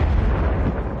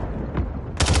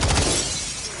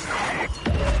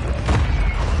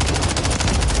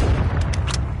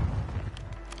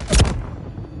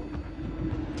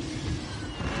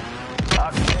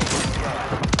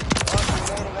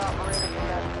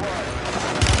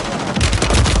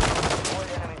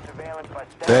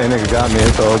 That nigga got me.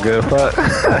 It's all good. Fuck.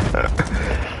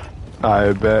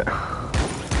 I bet.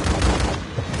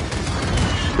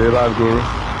 Stay alive, Guru.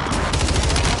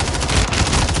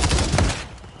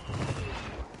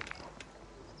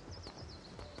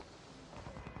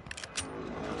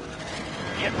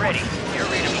 Get ready. You're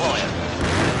redeploying.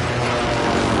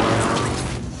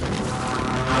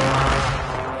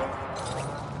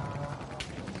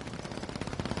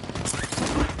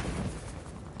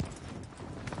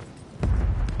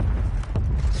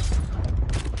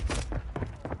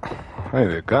 I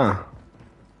need a gun.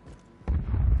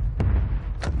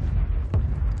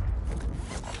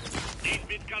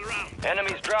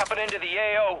 Enemies dropping into the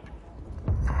AO.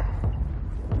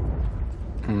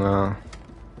 No.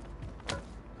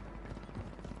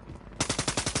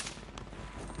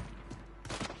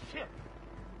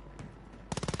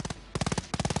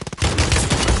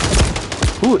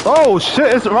 Who? Oh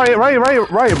shit! It's right,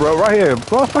 bro. Right here.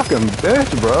 Bro, fucking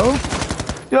bitch, bro.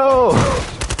 Yo.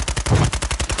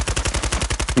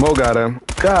 Mo got him.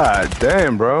 God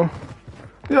damn, bro.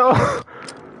 Yo.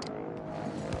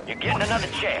 You're getting another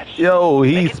chance. Yo,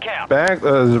 Make he's it count. backed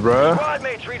us, bro. Squad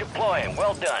mates redeploying.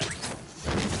 Well done.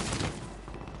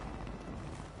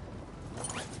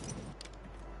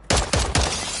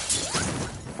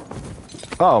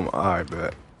 Oh, alright,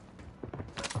 bet.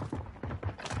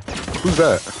 Who's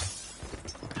that?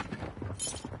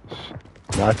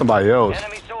 Nah, that's somebody else.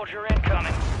 Enemy soldier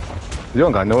incoming. You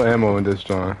don't got no ammo in this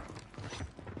joint.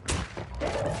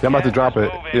 Yeah, I'm about to drop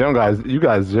it. You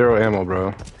got 0 ammo,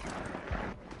 bro.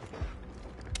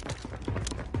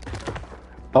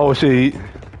 Oh shit.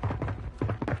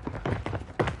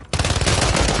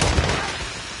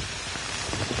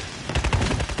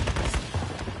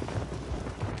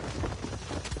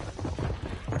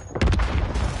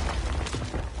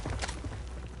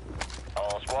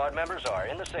 All squad members are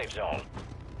in the safe zone.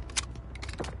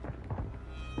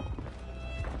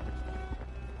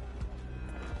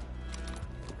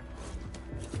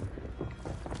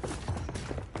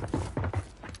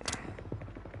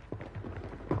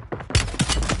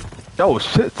 Oh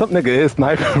shit, some nigga is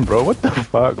sniping, bro. What the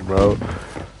fuck, bro?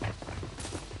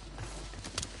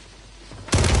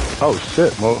 Oh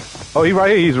shit, Mo. Oh, he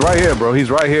right here. He's right here, bro. He's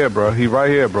right here, bro. He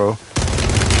right here, bro.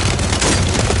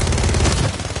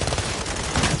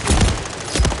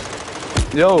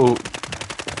 Yo.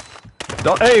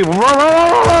 Don't, hey,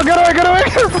 run, get away,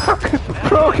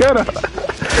 bro, get up.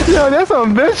 Yo, that's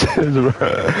some bitches,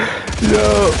 bro.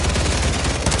 Yo.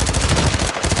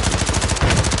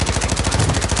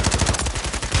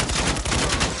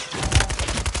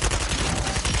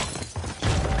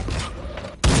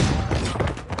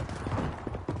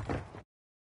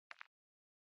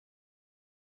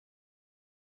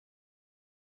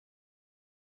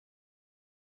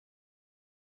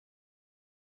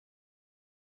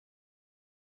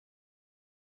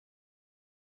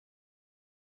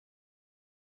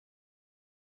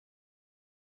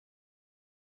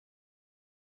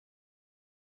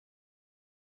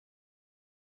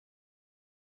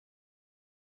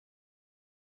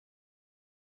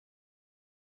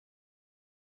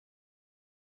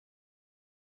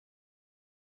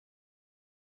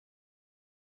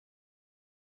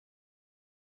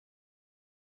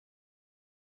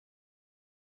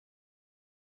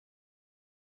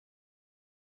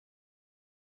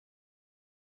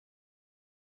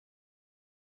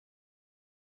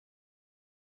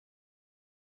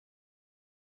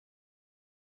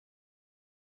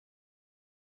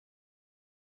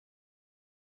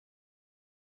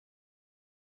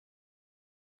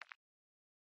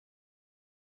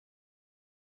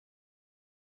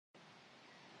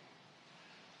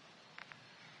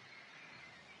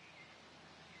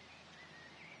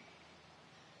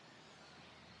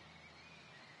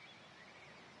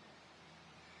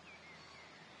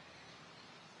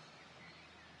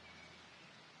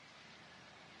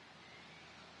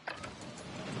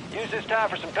 guess it's time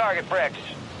for some target practice.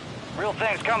 Real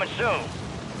thing's coming soon.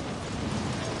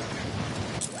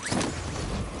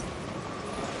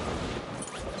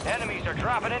 Enemies are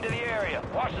dropping into the area.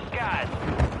 Watch the skies.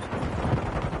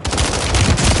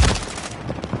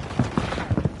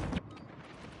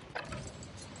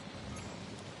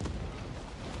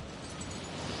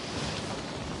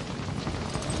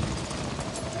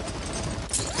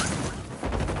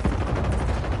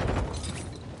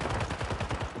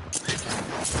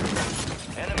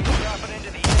 Enemies dropping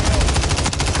into the area.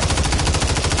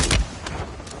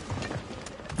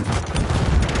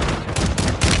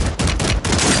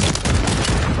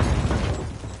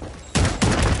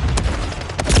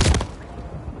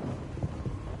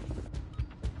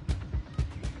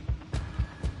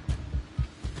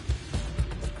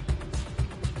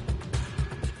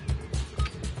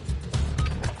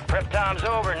 Prep time's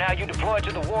over. Now you deploy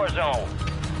to the war zone.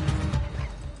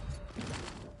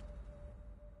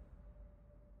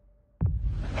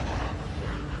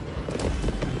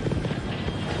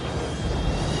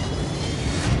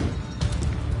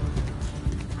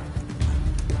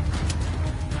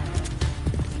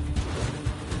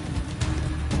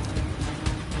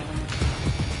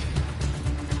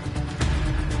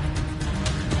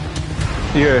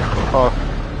 Yeah.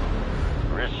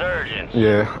 Resurgence.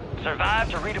 Yeah. Survive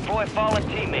to redeploy fallen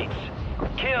teammates.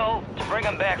 Kill to bring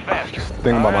them back faster.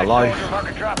 Thinking about my life. Soldier, mark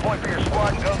a drop point for your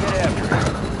squad and go get after it.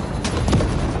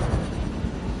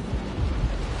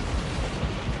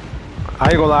 I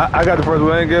ain't gonna lie, I got the first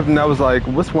wedding gift and I was like,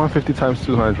 what's 150 times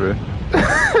 200?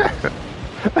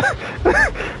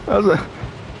 I was like,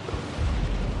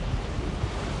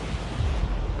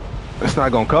 it's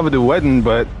not gonna cover the wedding,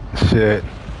 but shit.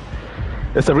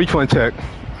 It's a refund check.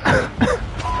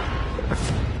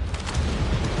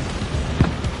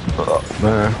 Oh,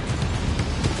 man.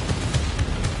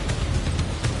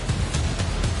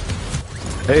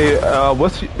 Hey,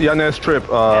 what's your next trip,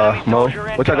 Mo?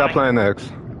 What y'all got planned next?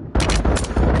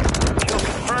 Kill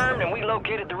confirmed and we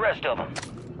located the rest of them.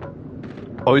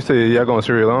 Oh, you say y'all going to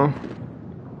Sierra Leone?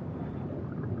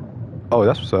 Oh,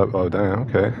 that's what's up. Oh, damn,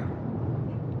 okay.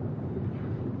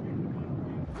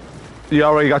 You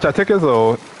already got your tickets,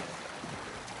 or?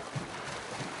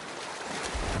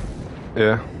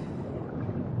 Yeah.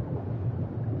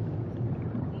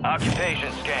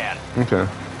 Occupation scan. Okay.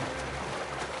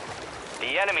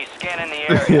 The enemy scanning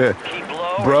the area. Yeah. Keep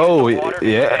low. or Bro, use the water to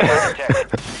yeah. stay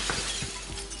undetected.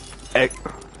 Hey.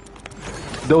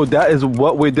 Dude, that is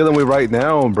what we're dealing with right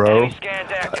now, bro. Enemy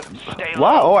scans active. Stay low.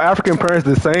 Why are all African parents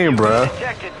the same, bro?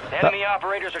 Detected. Enemy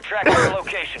operators are tracking your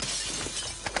location.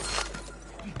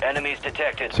 Enemies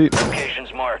detected. See-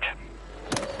 Locations marked.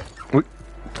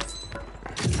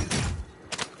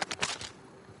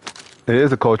 It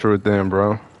is a cultural thing,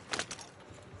 bro.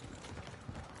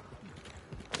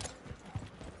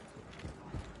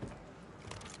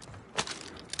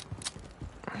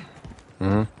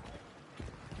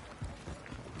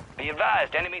 Be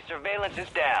advised, enemy surveillance is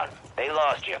down. They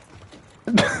lost you.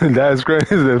 That is crazy.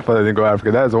 That's funny to go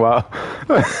Africa. That is wild.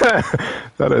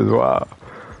 That is wild.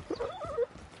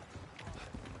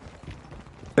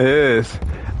 It is.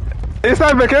 It's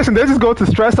not vacation. They just go to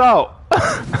stress out.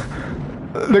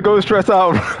 They go to stress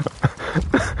out.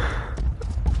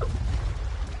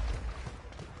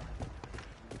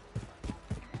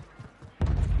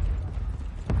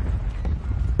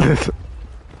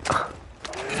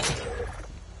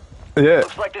 Yeah.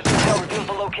 Looks like this intel reveals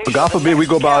the location. God of the forbid we next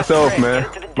go by gas ourselves, spread. man.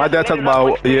 Get it to the My dad talked designated about,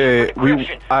 uplink station yeah, for we.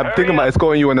 decryption. I'm Hurry thinking about up.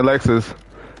 escorting you in the Lexus.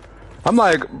 I'm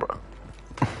like, bro.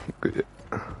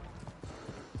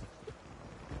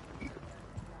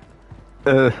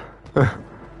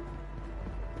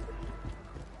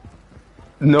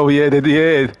 No, yeah,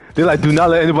 they're like, do not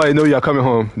let anybody know y'all coming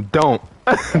home. Don't,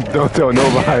 don't tell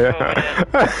nobody.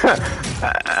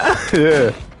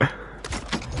 Yeah.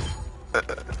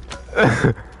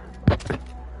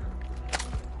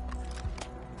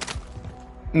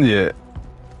 Yeah.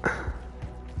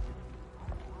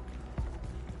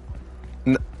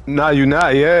 Nah, you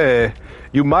not. Yeah,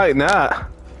 you might not.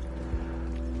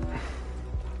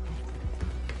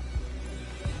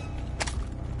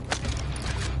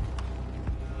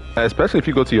 Especially if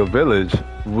you go to your village,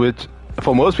 which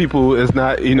for most people is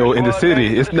not, you know, in the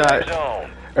city. It's not.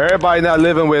 Everybody not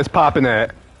living where it's popping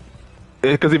at.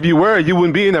 Because if you were, you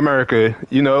wouldn't be in America,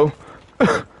 you know.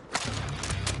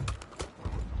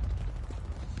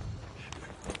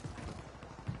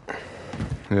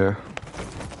 Yeah.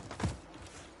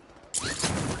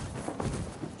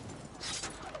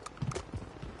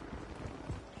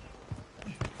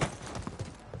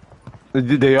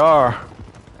 They are.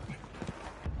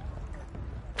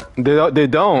 They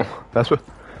don't. That's what.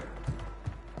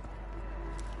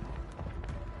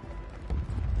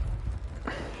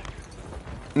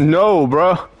 No,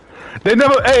 bro. They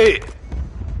never. Hey.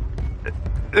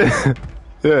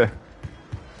 Yeah.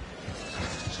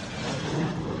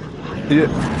 Yeah.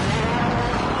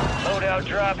 Loadout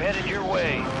drop headed your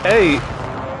way. Hey.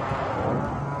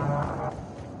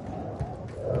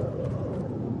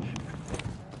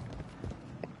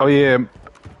 Oh yeah.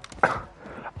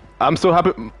 I'm so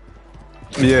happy.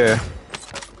 Yeah.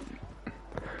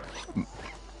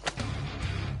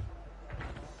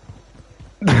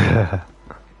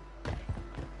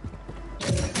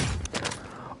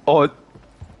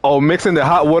 Oh, mixing the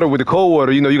hot water with the cold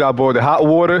water. You know, you gotta boil the hot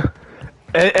water,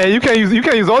 and you can't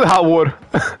use all the hot water.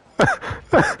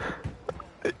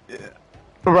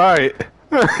 Right.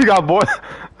 You gotta boil.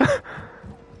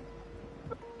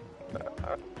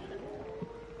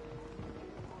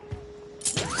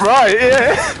 Right.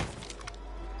 Yeah.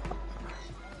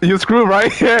 You screwed,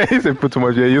 right? Yeah. He said put too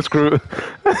much. Yeah, you screwed.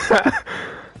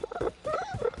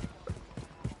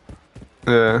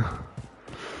 Yeah.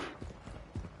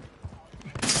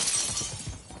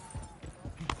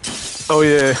 Oh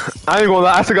yeah, I ain't gonna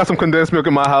lie. I still got some condensed milk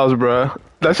in my house, bro.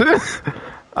 That shit,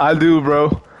 I do,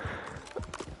 bro.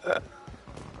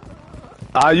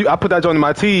 I put that joint in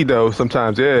my tea though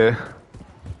sometimes. Yeah.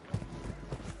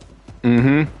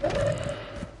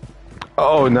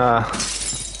 Oh nah.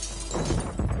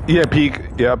 Yeah, peak.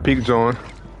 Yeah, peak joint.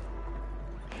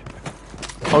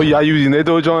 Oh yeah, I using that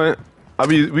though joint.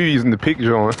 We using the peak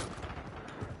joint.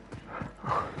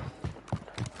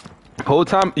 Whole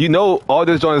time, you know, all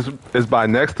this joint is by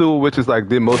next to, which is like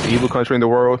the most evil country in the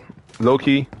world, low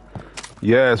key.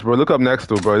 Yes, bro. Look up next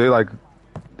to, bro. They like,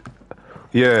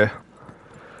 yeah,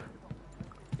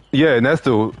 yeah, next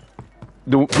to,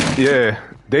 yeah,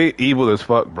 they evil as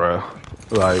fuck, bro.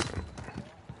 Like,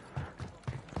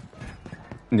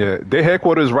 yeah, their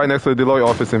headquarters is right next to the Deloitte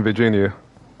office in Virginia.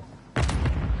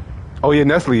 Oh yeah,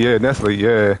 Nestle, yeah, Nestle,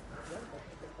 yeah,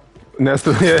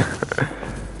 Nestle, yeah.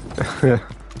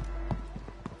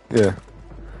 Yeah.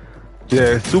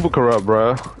 Yeah, super corrupt,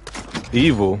 bro.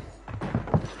 Evil.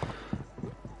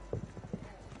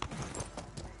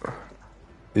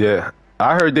 Yeah.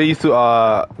 I heard they used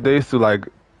to like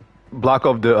block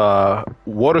off the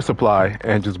water supply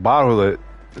and just bottle it,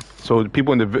 so the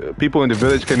people in the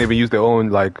village can't even use their own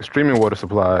like streaming water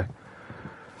supply.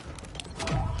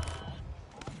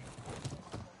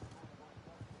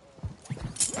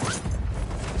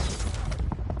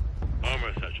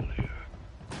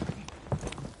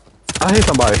 I hit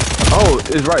somebody. Oh,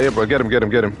 it's right here, bro. Get him.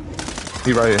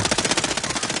 He right here.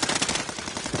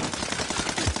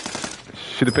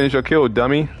 Should have finished your kill,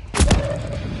 dummy.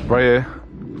 Right here.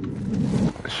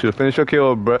 Should have finished your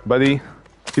kill, buddy.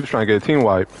 He was trying to get a team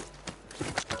wipe.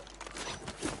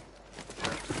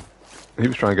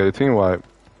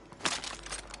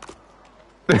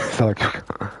 It's like...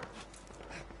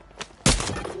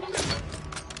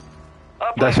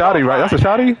 That shotty, right? That's a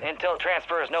shotty? Intel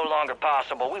transfer is no longer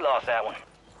possible. We lost that one.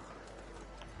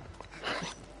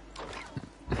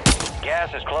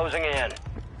 Gas is closing in.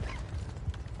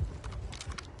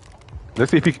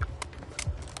 Let's see if he...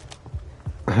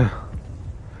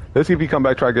 Let's see if he come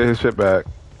back, try to get his shit back.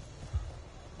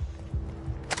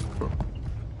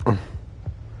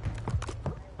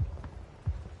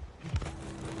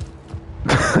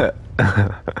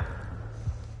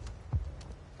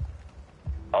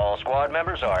 All squad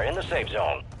members are in the safe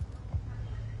zone.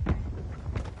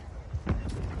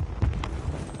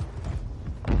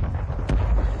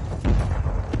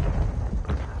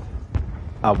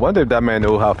 I wonder if that man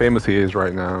knows how famous he is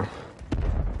right now.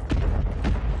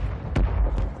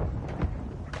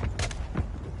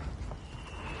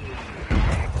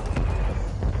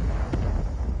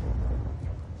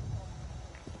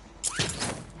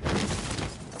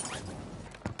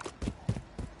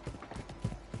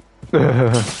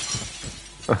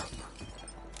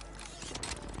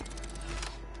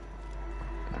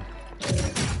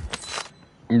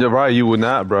 You're right, you would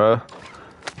not, bruh.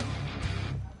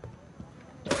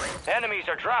 Enemies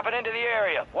are dropping into the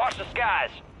area. Watch the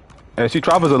skies. And she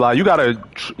travels a lot. You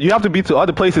have to be to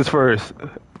other places first.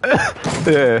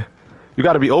 Yeah. You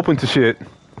gotta be open to shit.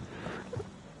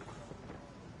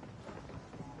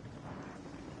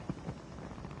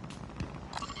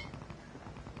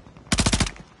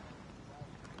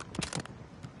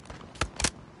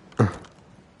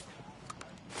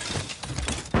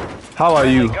 How are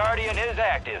you? Guardian is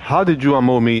active. How did you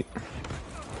unmold me?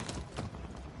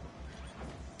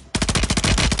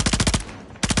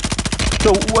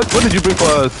 So what did you bring for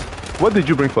us? What did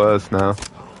you bring for us now?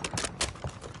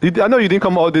 I know you didn't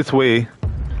come all this way.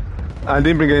 I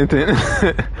didn't bring anything.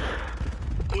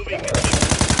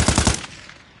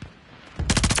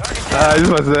 Target down. This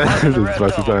must Marking have the this rest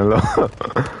must of have them. low.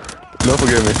 No,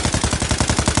 forgive me.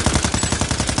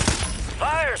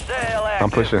 Fire sale active.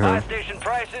 I'm pushing him. Buy station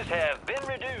prices have been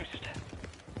reduced.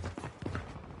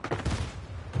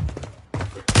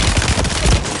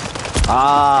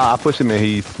 I pushed him and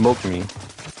he smoked me.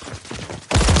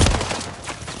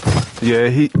 Yeah,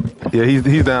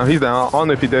 he's down. He's down. I don't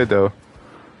know if he dead though.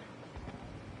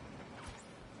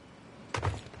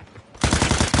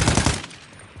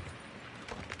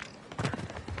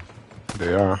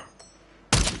 They are.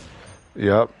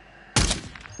 Yep.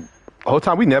 The whole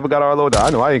time we never got our loadout. I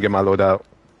know I didn't get my loadout.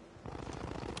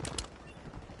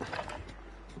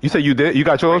 You said you did? You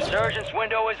got yours? Resurgence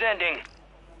window is ending.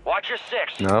 Watch your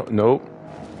six. No, nope.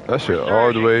 That shit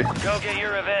all the way. Go get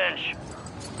your revenge.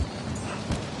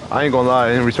 I ain't gonna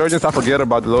lie. In Resurgence, I forget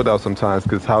about the loadout sometimes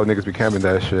because how niggas be camping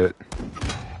that shit.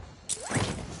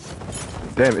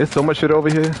 Damn, it's so much shit over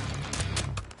here.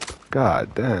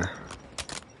 God damn.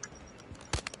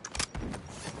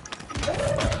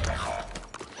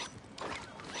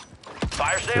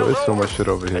 Fire Yo, sale. there's so much shit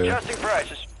over here. Adjusting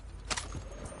prices.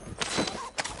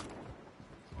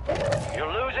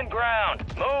 You're losing ground.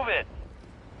 Move it.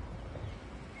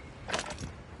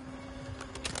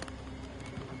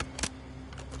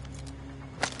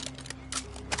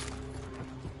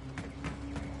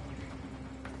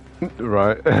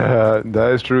 Right.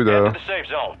 That is true Get though. to the safe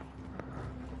zone.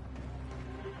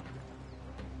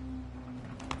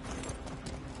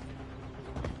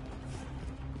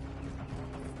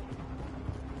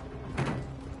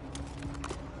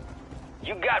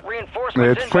 You got Yeah,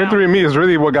 reinforcements 23 and me is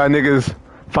really what got niggas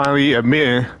finally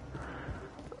admitting.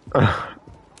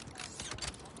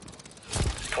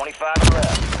 25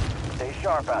 left. Stay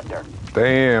sharp out there.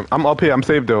 Damn. I'm up here. I'm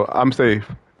safe though. I'm safe.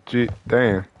 Gee,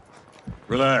 damn.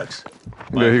 Relax.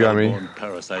 Yeah, he got me.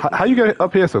 How you get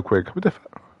up here so quick? What the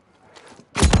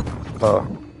fuck?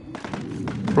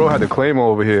 Bro had the claymore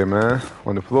over here, man.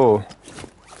 On the floor.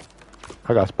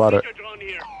 I got spotted.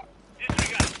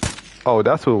 Oh,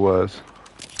 that's who it was.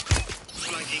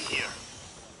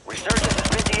 Resurgence has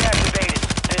been deactivated.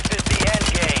 This is the end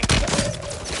game.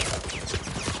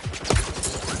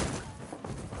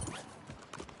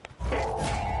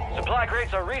 Supply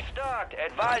crates are restocked.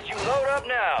 Advise you load up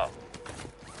now.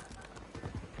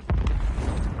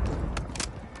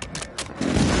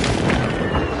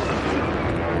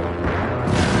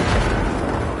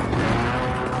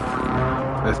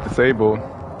 It's disabled.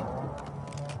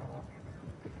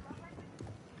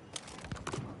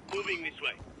 Moving this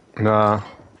way. Nah.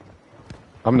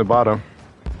 I'm the bottom.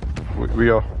 We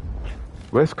are.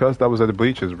 Where's Cuss? That was at the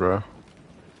bleachers, bro.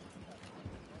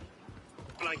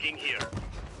 Flanking here.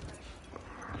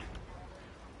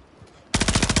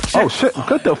 Oh shit!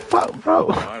 What the fuck, bro?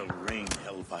 I'll rain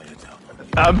hellfire down on you.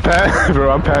 I'm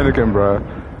bro. I'm panicking, bro.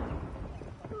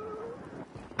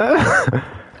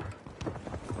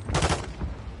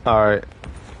 All right.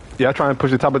 Yeah, trying to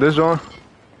push the top of this joint.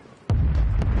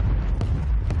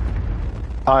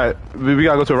 All right, we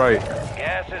gotta go to the right.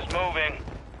 Gas is moving.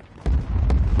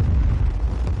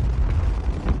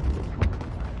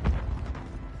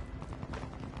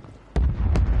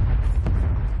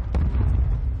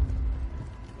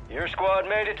 Your squad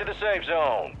made it to the safe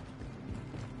zone.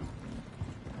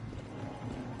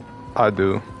 I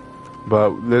do,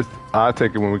 but I'll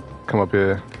take it when we come up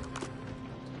here.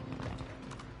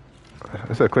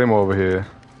 There's a claymore over here.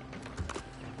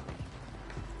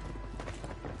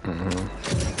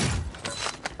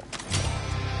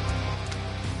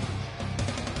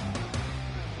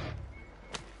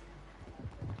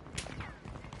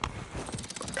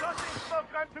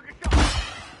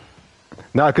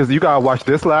 Nah, cause you gotta watch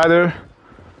this ladder.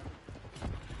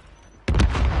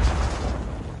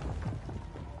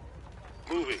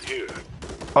 Moving here.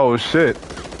 Oh shit.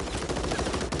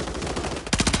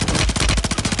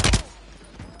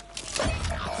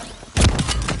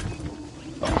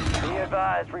 Be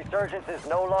advised, Resurgence is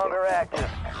no longer active.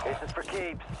 This is for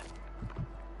keeps.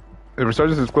 The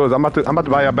resurgence is closed. I'm about to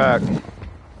buy your back.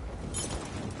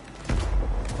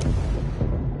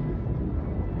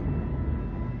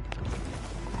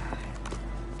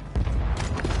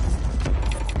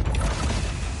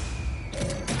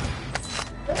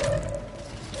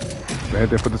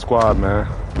 Anything for the squad, man.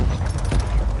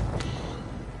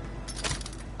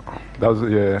 That was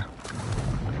yeah.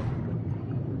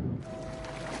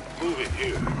 Moving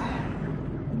here.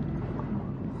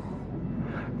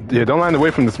 Yeah, don't line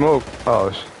away from the smoke.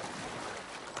 Oh,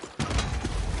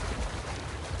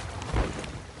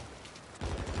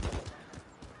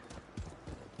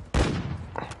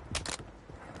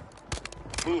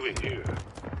 Moving here.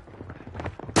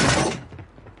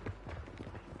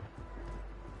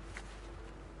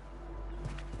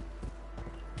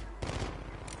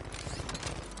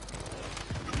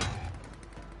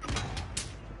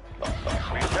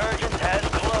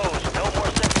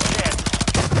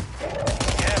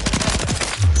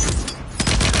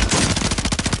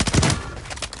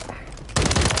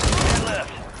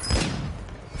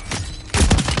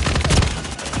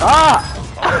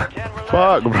 Ah! 10 were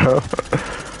Fuck, left. bro.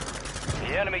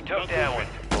 The enemy took that one.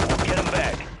 We'll get them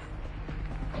back.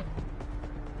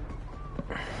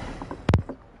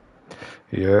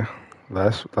 Yeah,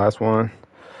 last one.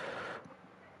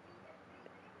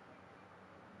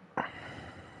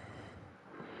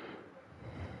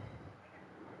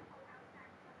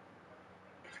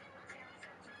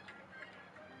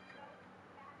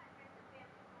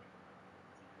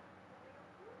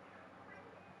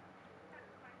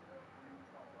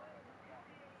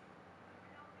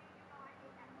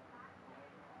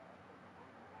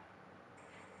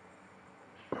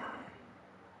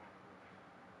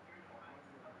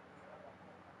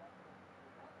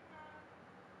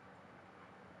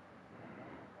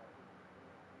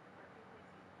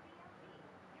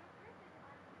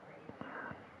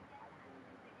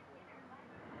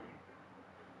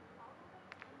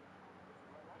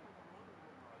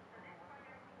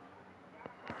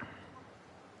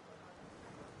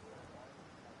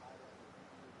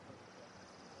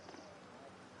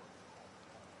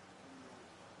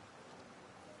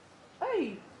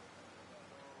 Hey!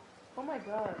 Oh my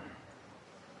god.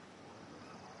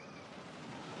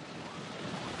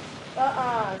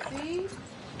 See?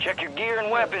 Check your gear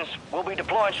and weapons. We'll be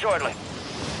deploying shortly.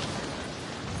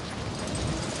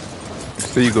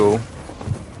 There you go.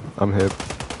 I'm hip.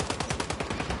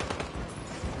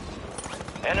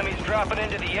 Enemies dropping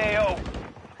into the AO.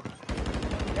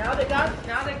 Now they got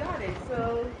it,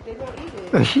 so they gonna eat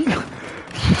it.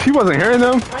 She wasn't hearing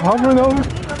them hovering over.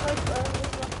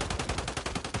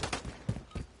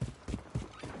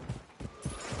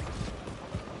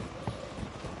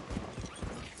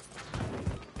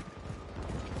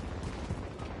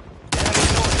 Enemy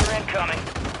soldier incoming.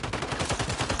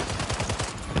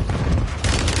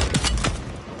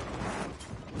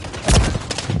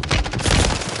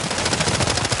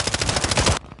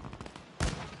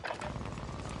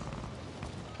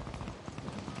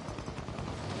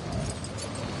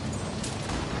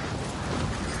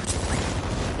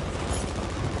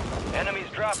 Enemies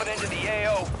dropping into the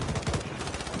AO.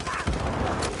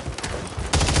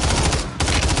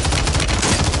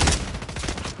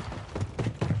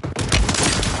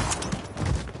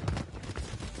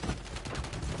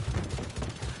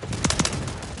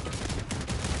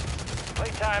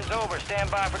 Playtime's over. Stand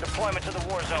by for deployment to the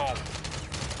war zone.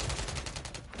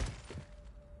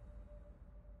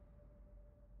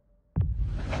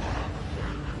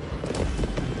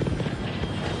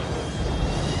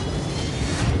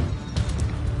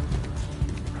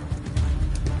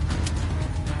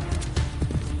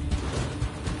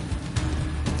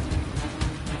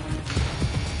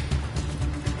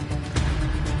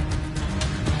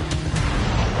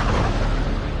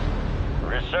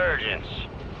 Resurgence.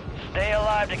 Stay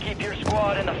alive to keep your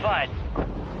squad in the fight.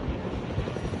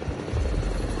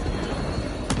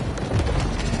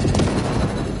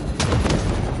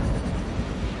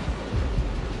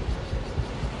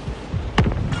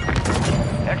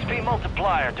 XP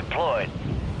multiplier deployed.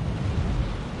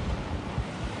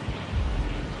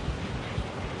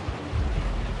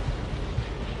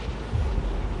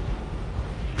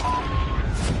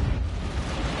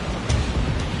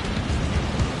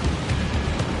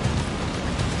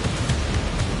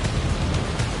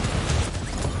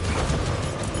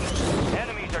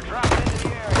 Enemies are dropping into the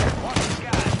area. Watch the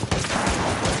skies.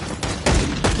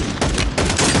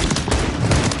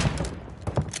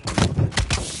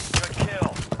 Good kill.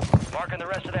 Marking the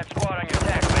rest of that squad on your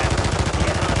attack map.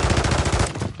 Get on it.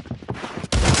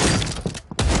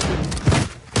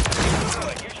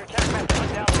 Good. Use your attack map to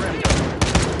hunt down the rest of them.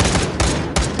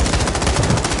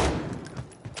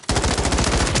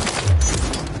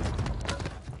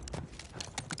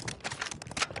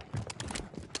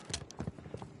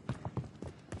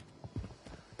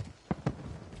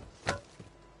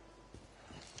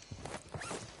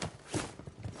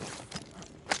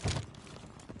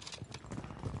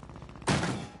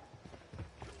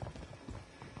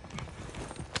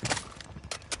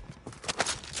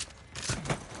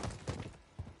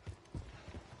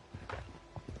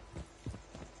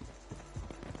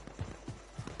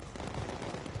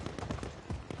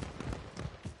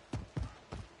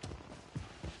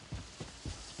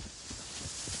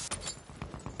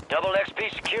 Double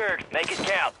XP secured. Make it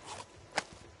count.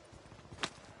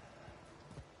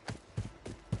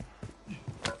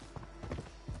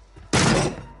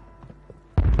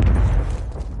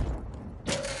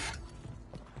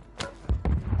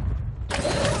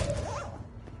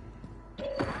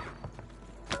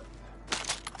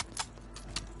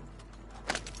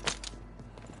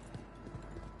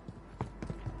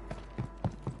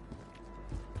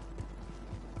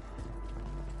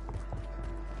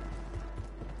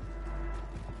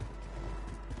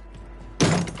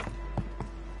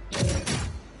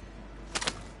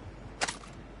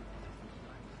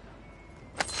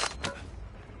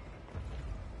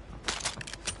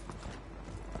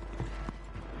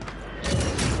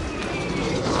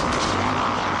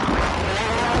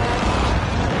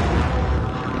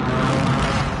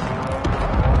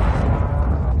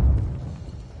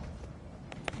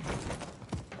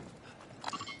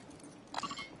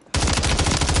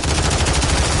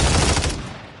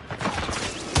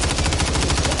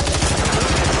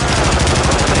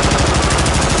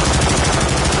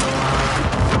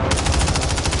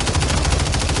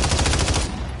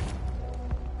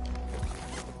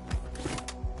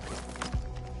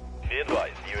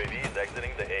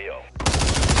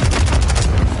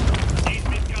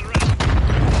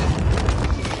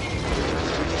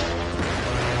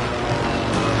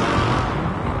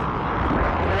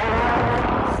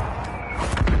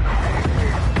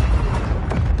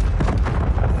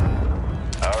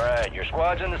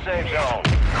 squads in the safe zone.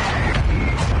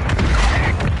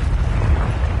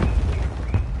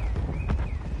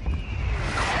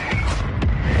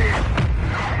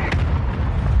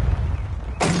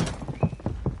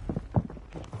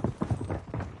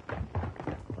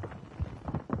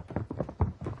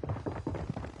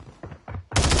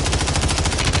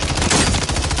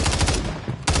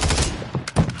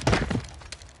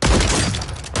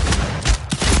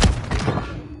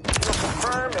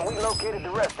 Confirmed, and we located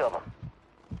the rest of them.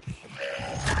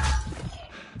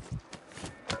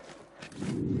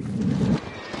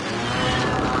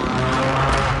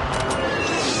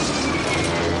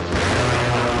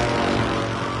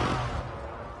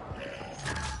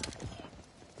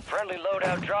 Friendly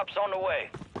loadout drops on the way.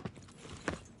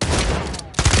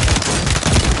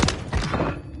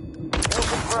 Kill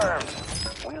confirmed.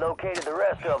 We located the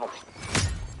rest of them.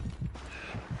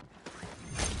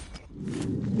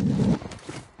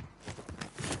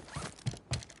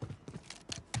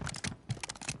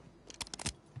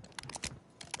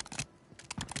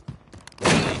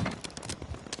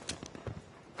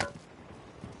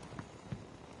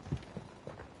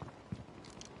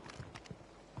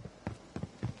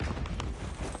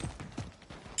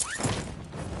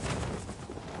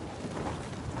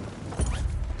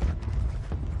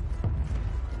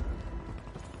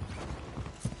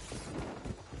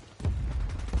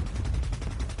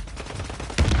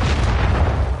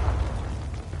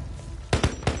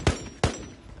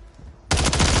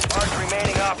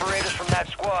 Operators from that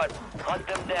squad. Hunt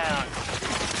them down.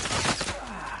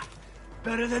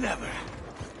 Better than ever.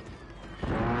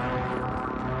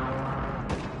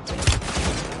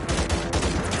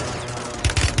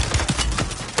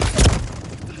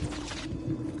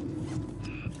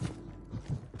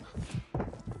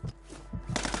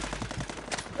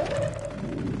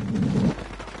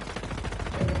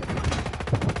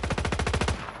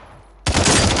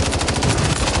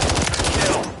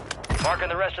 Marking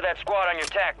the rest of that squad on your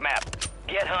TAC map.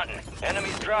 Get hunting.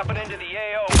 Enemies dropping into the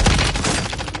AO.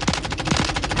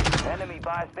 Enemy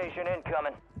buy station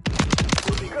incoming.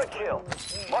 Good kill.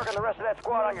 Marking the rest of that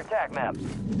squad on your TAC map.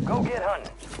 Go get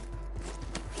hunting.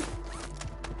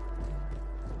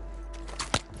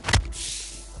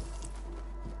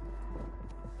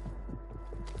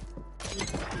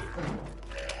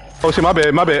 Oh shit, my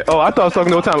bad, my bad. Oh, I thought I was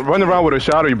talking the whole time. Running around with a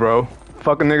shotty, bro.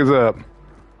 Fucking niggas up.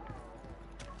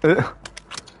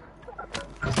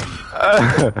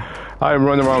 I am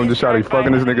running around with the shotty,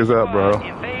 fucking these niggas up, bro.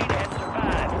 Evade and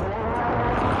survive.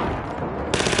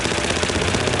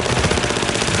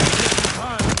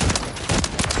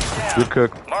 Good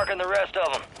cook. Marking the rest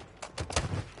of them.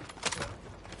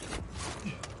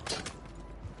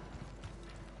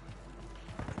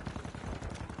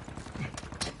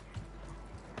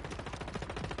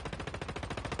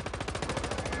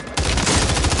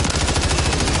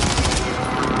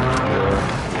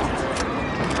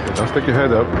 Don't stick your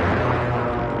head up.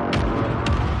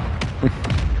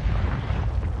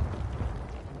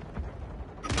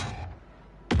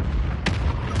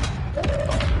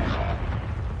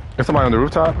 Is somebody on the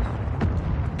rooftop?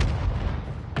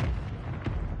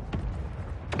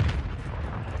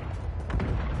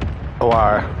 Oh,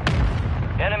 alright.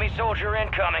 Enemy soldier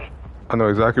incoming. I know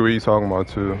exactly what you're talking about,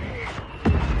 too.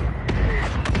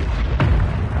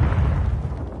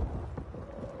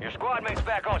 Your squad mate's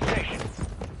back on station.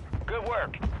 Good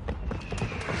work.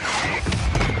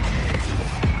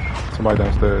 Somebody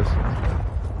downstairs.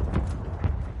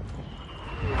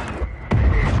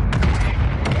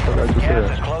 Okay, just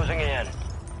Gas is here. closing in.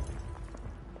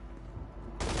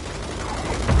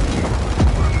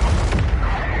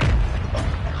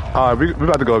 Alright, we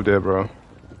about to go up there, bro.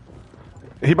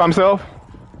 He by himself?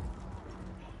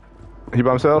 He by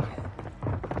himself?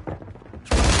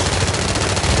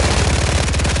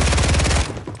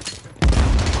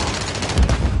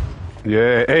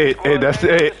 Yeah, hey, that's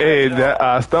hey,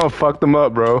 that stunt fucked him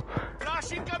up, bro.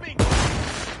 Flash incoming.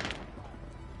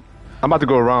 I'm about to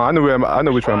go around. I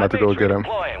know which way I'm about to go get him.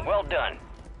 Deploying. Well done.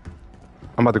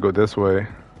 I'm about to go this way.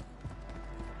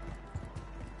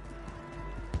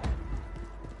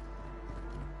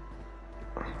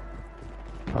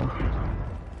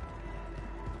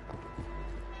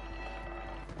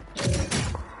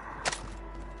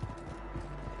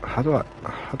 How the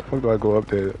fuck do I go up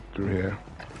there through here?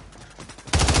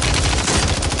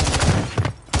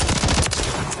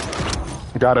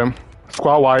 Got him.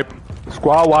 Squad wipe.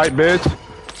 Squad wipe, bitch.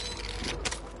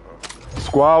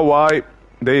 Squad wipe.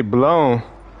 They blown.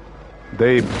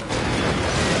 They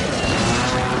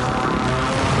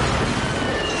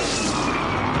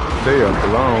are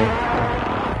blown.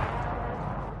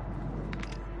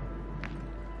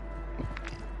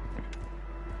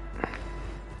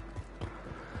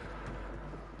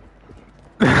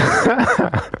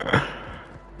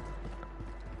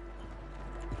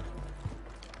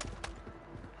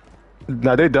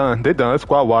 Nah, they done. They done. It's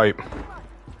squad wipe.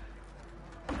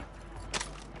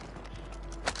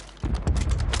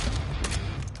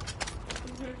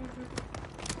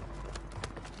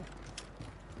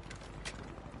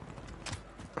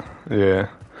 Yeah.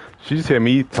 She just hear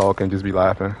me talk and just be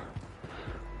laughing.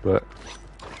 But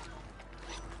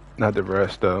not the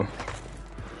rest though.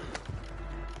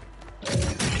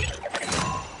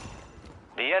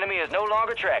 The enemy is no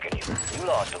longer tracking you. You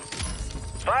lost them.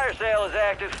 Fire sale is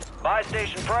active. Buy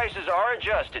station prices are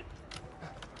adjusted.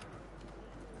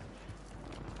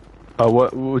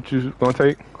 What you gonna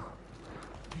take?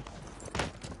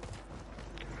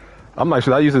 I'm like,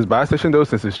 should I use this buy station though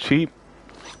since it's cheap?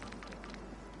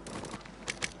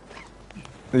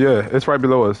 Yeah, it's right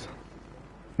below us.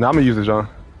 Now I'm gonna use it, John.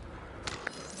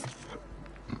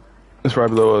 It's right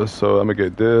below us, so I'm gonna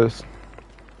get this.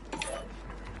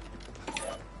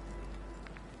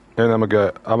 And I'm gonna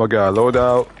get a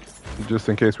loadout just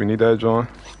in case we need that, John.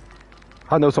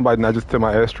 I know somebody not just took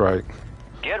my airstrike.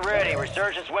 Get ready,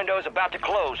 resurgence window is about to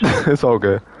close. It's all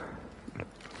good.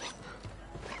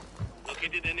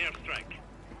 Located an airstrike.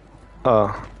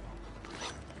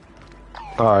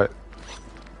 Alright.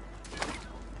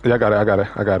 Yeah, I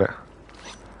got it.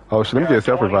 Oh shit, let me get a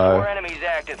self 24 revive. enemies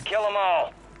active. Kill them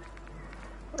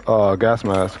all. Gas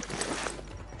mask.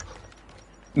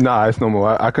 Nah, it's no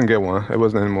more. I couldn't get one. It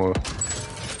wasn't anymore.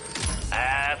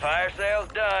 Fire sale's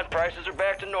done. Prices are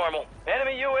back to normal.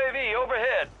 Enemy UAV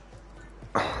overhead.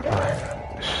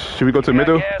 Should we go to the Got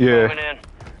middle? gas Yeah. moving in.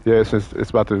 Yeah, since it's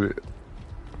about to...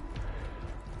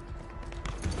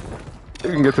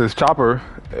 You can get to this chopper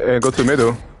and go to the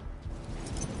middle.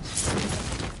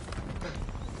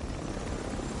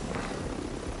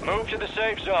 Move to the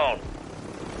safe zone.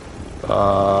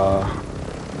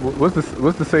 What's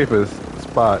the safest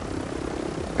spot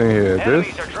in here?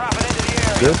 Enemies are dropping into the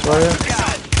area. This right here?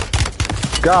 Got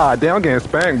it. God damn, I'm getting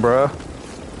spanked, bruh.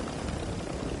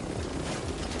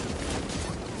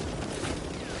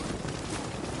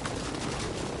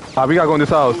 We gotta go in this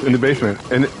house, in the basement,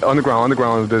 and on the ground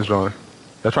with this joint.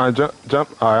 Y'all trying to jump?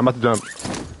 Alright, I'm about to jump.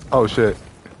 Oh shit.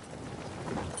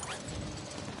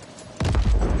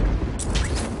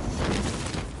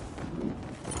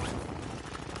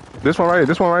 This one right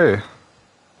here.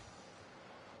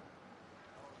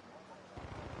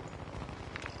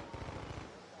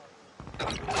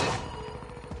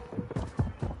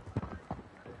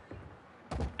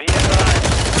 Be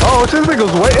advised. Oh, this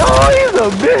nigga's wait. Oh, he's a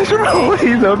bitch, bro.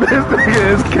 He's a bitch. This nigga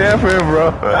is camping,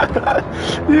 bro.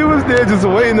 He was there just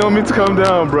waiting on me to come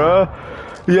down, bro.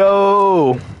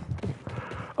 Yo.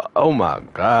 Oh my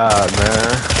god,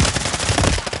 man.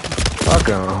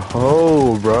 Fucking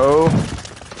hoe, bro.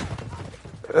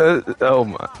 Oh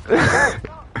my.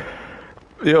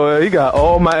 Yo, he got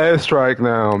all my airstrike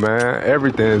now, man.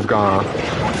 Everything is gone.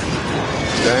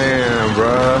 Damn,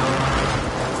 bro.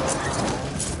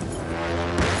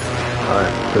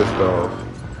 Alright, pissed off.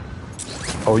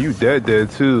 Oh, you dead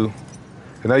too.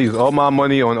 And I use all my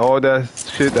money on all that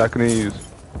shit that I can use.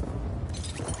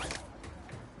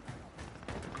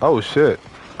 Oh shit.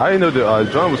 I didn't know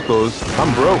the drum was closed.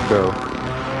 I'm broke though.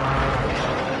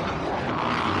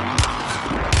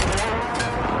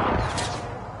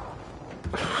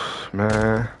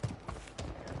 Man.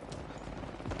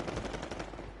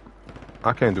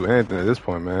 I can't do anything at this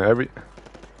point, man.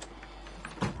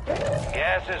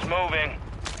 Gas is moving.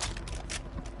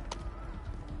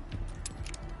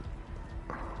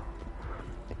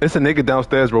 It's a nigga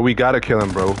downstairs, bro. We gotta kill him,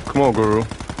 bro. Come on, Guru.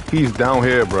 He's down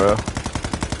here, bro.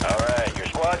 Alright, your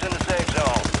squad's in the safe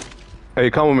zone.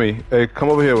 Hey, come with me. Hey, come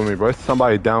over here with me, bro. It's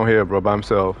somebody down here, bro, by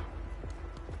himself.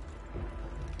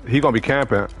 He gonna be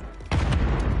camping.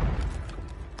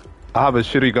 I have a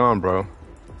shitty gun, bro.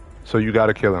 So you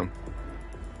gotta kill him.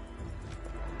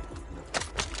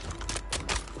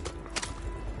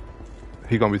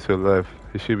 He gonna be to the left.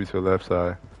 He should be to the left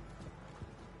side.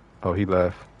 Oh, he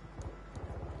left.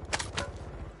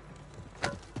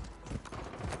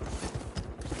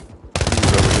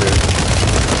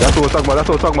 That's what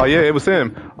we're talking about. Yeah, it was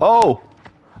him. Oh!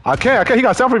 I can't. He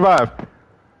got self-revive.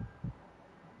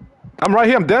 I'm right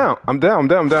here. I'm down.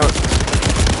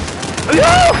 Yo,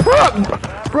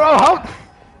 fuck! Bro,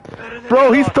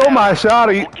 Bro, he stole my shot.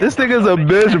 This nigga's a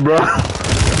bitch, bro.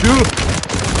 Dude.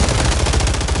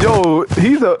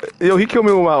 He killed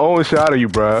me with my own shot of you,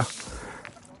 bro.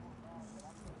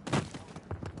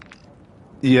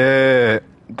 Yeah.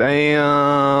 Damn.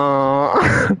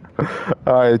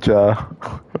 Alright, y'all.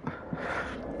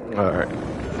 Alright.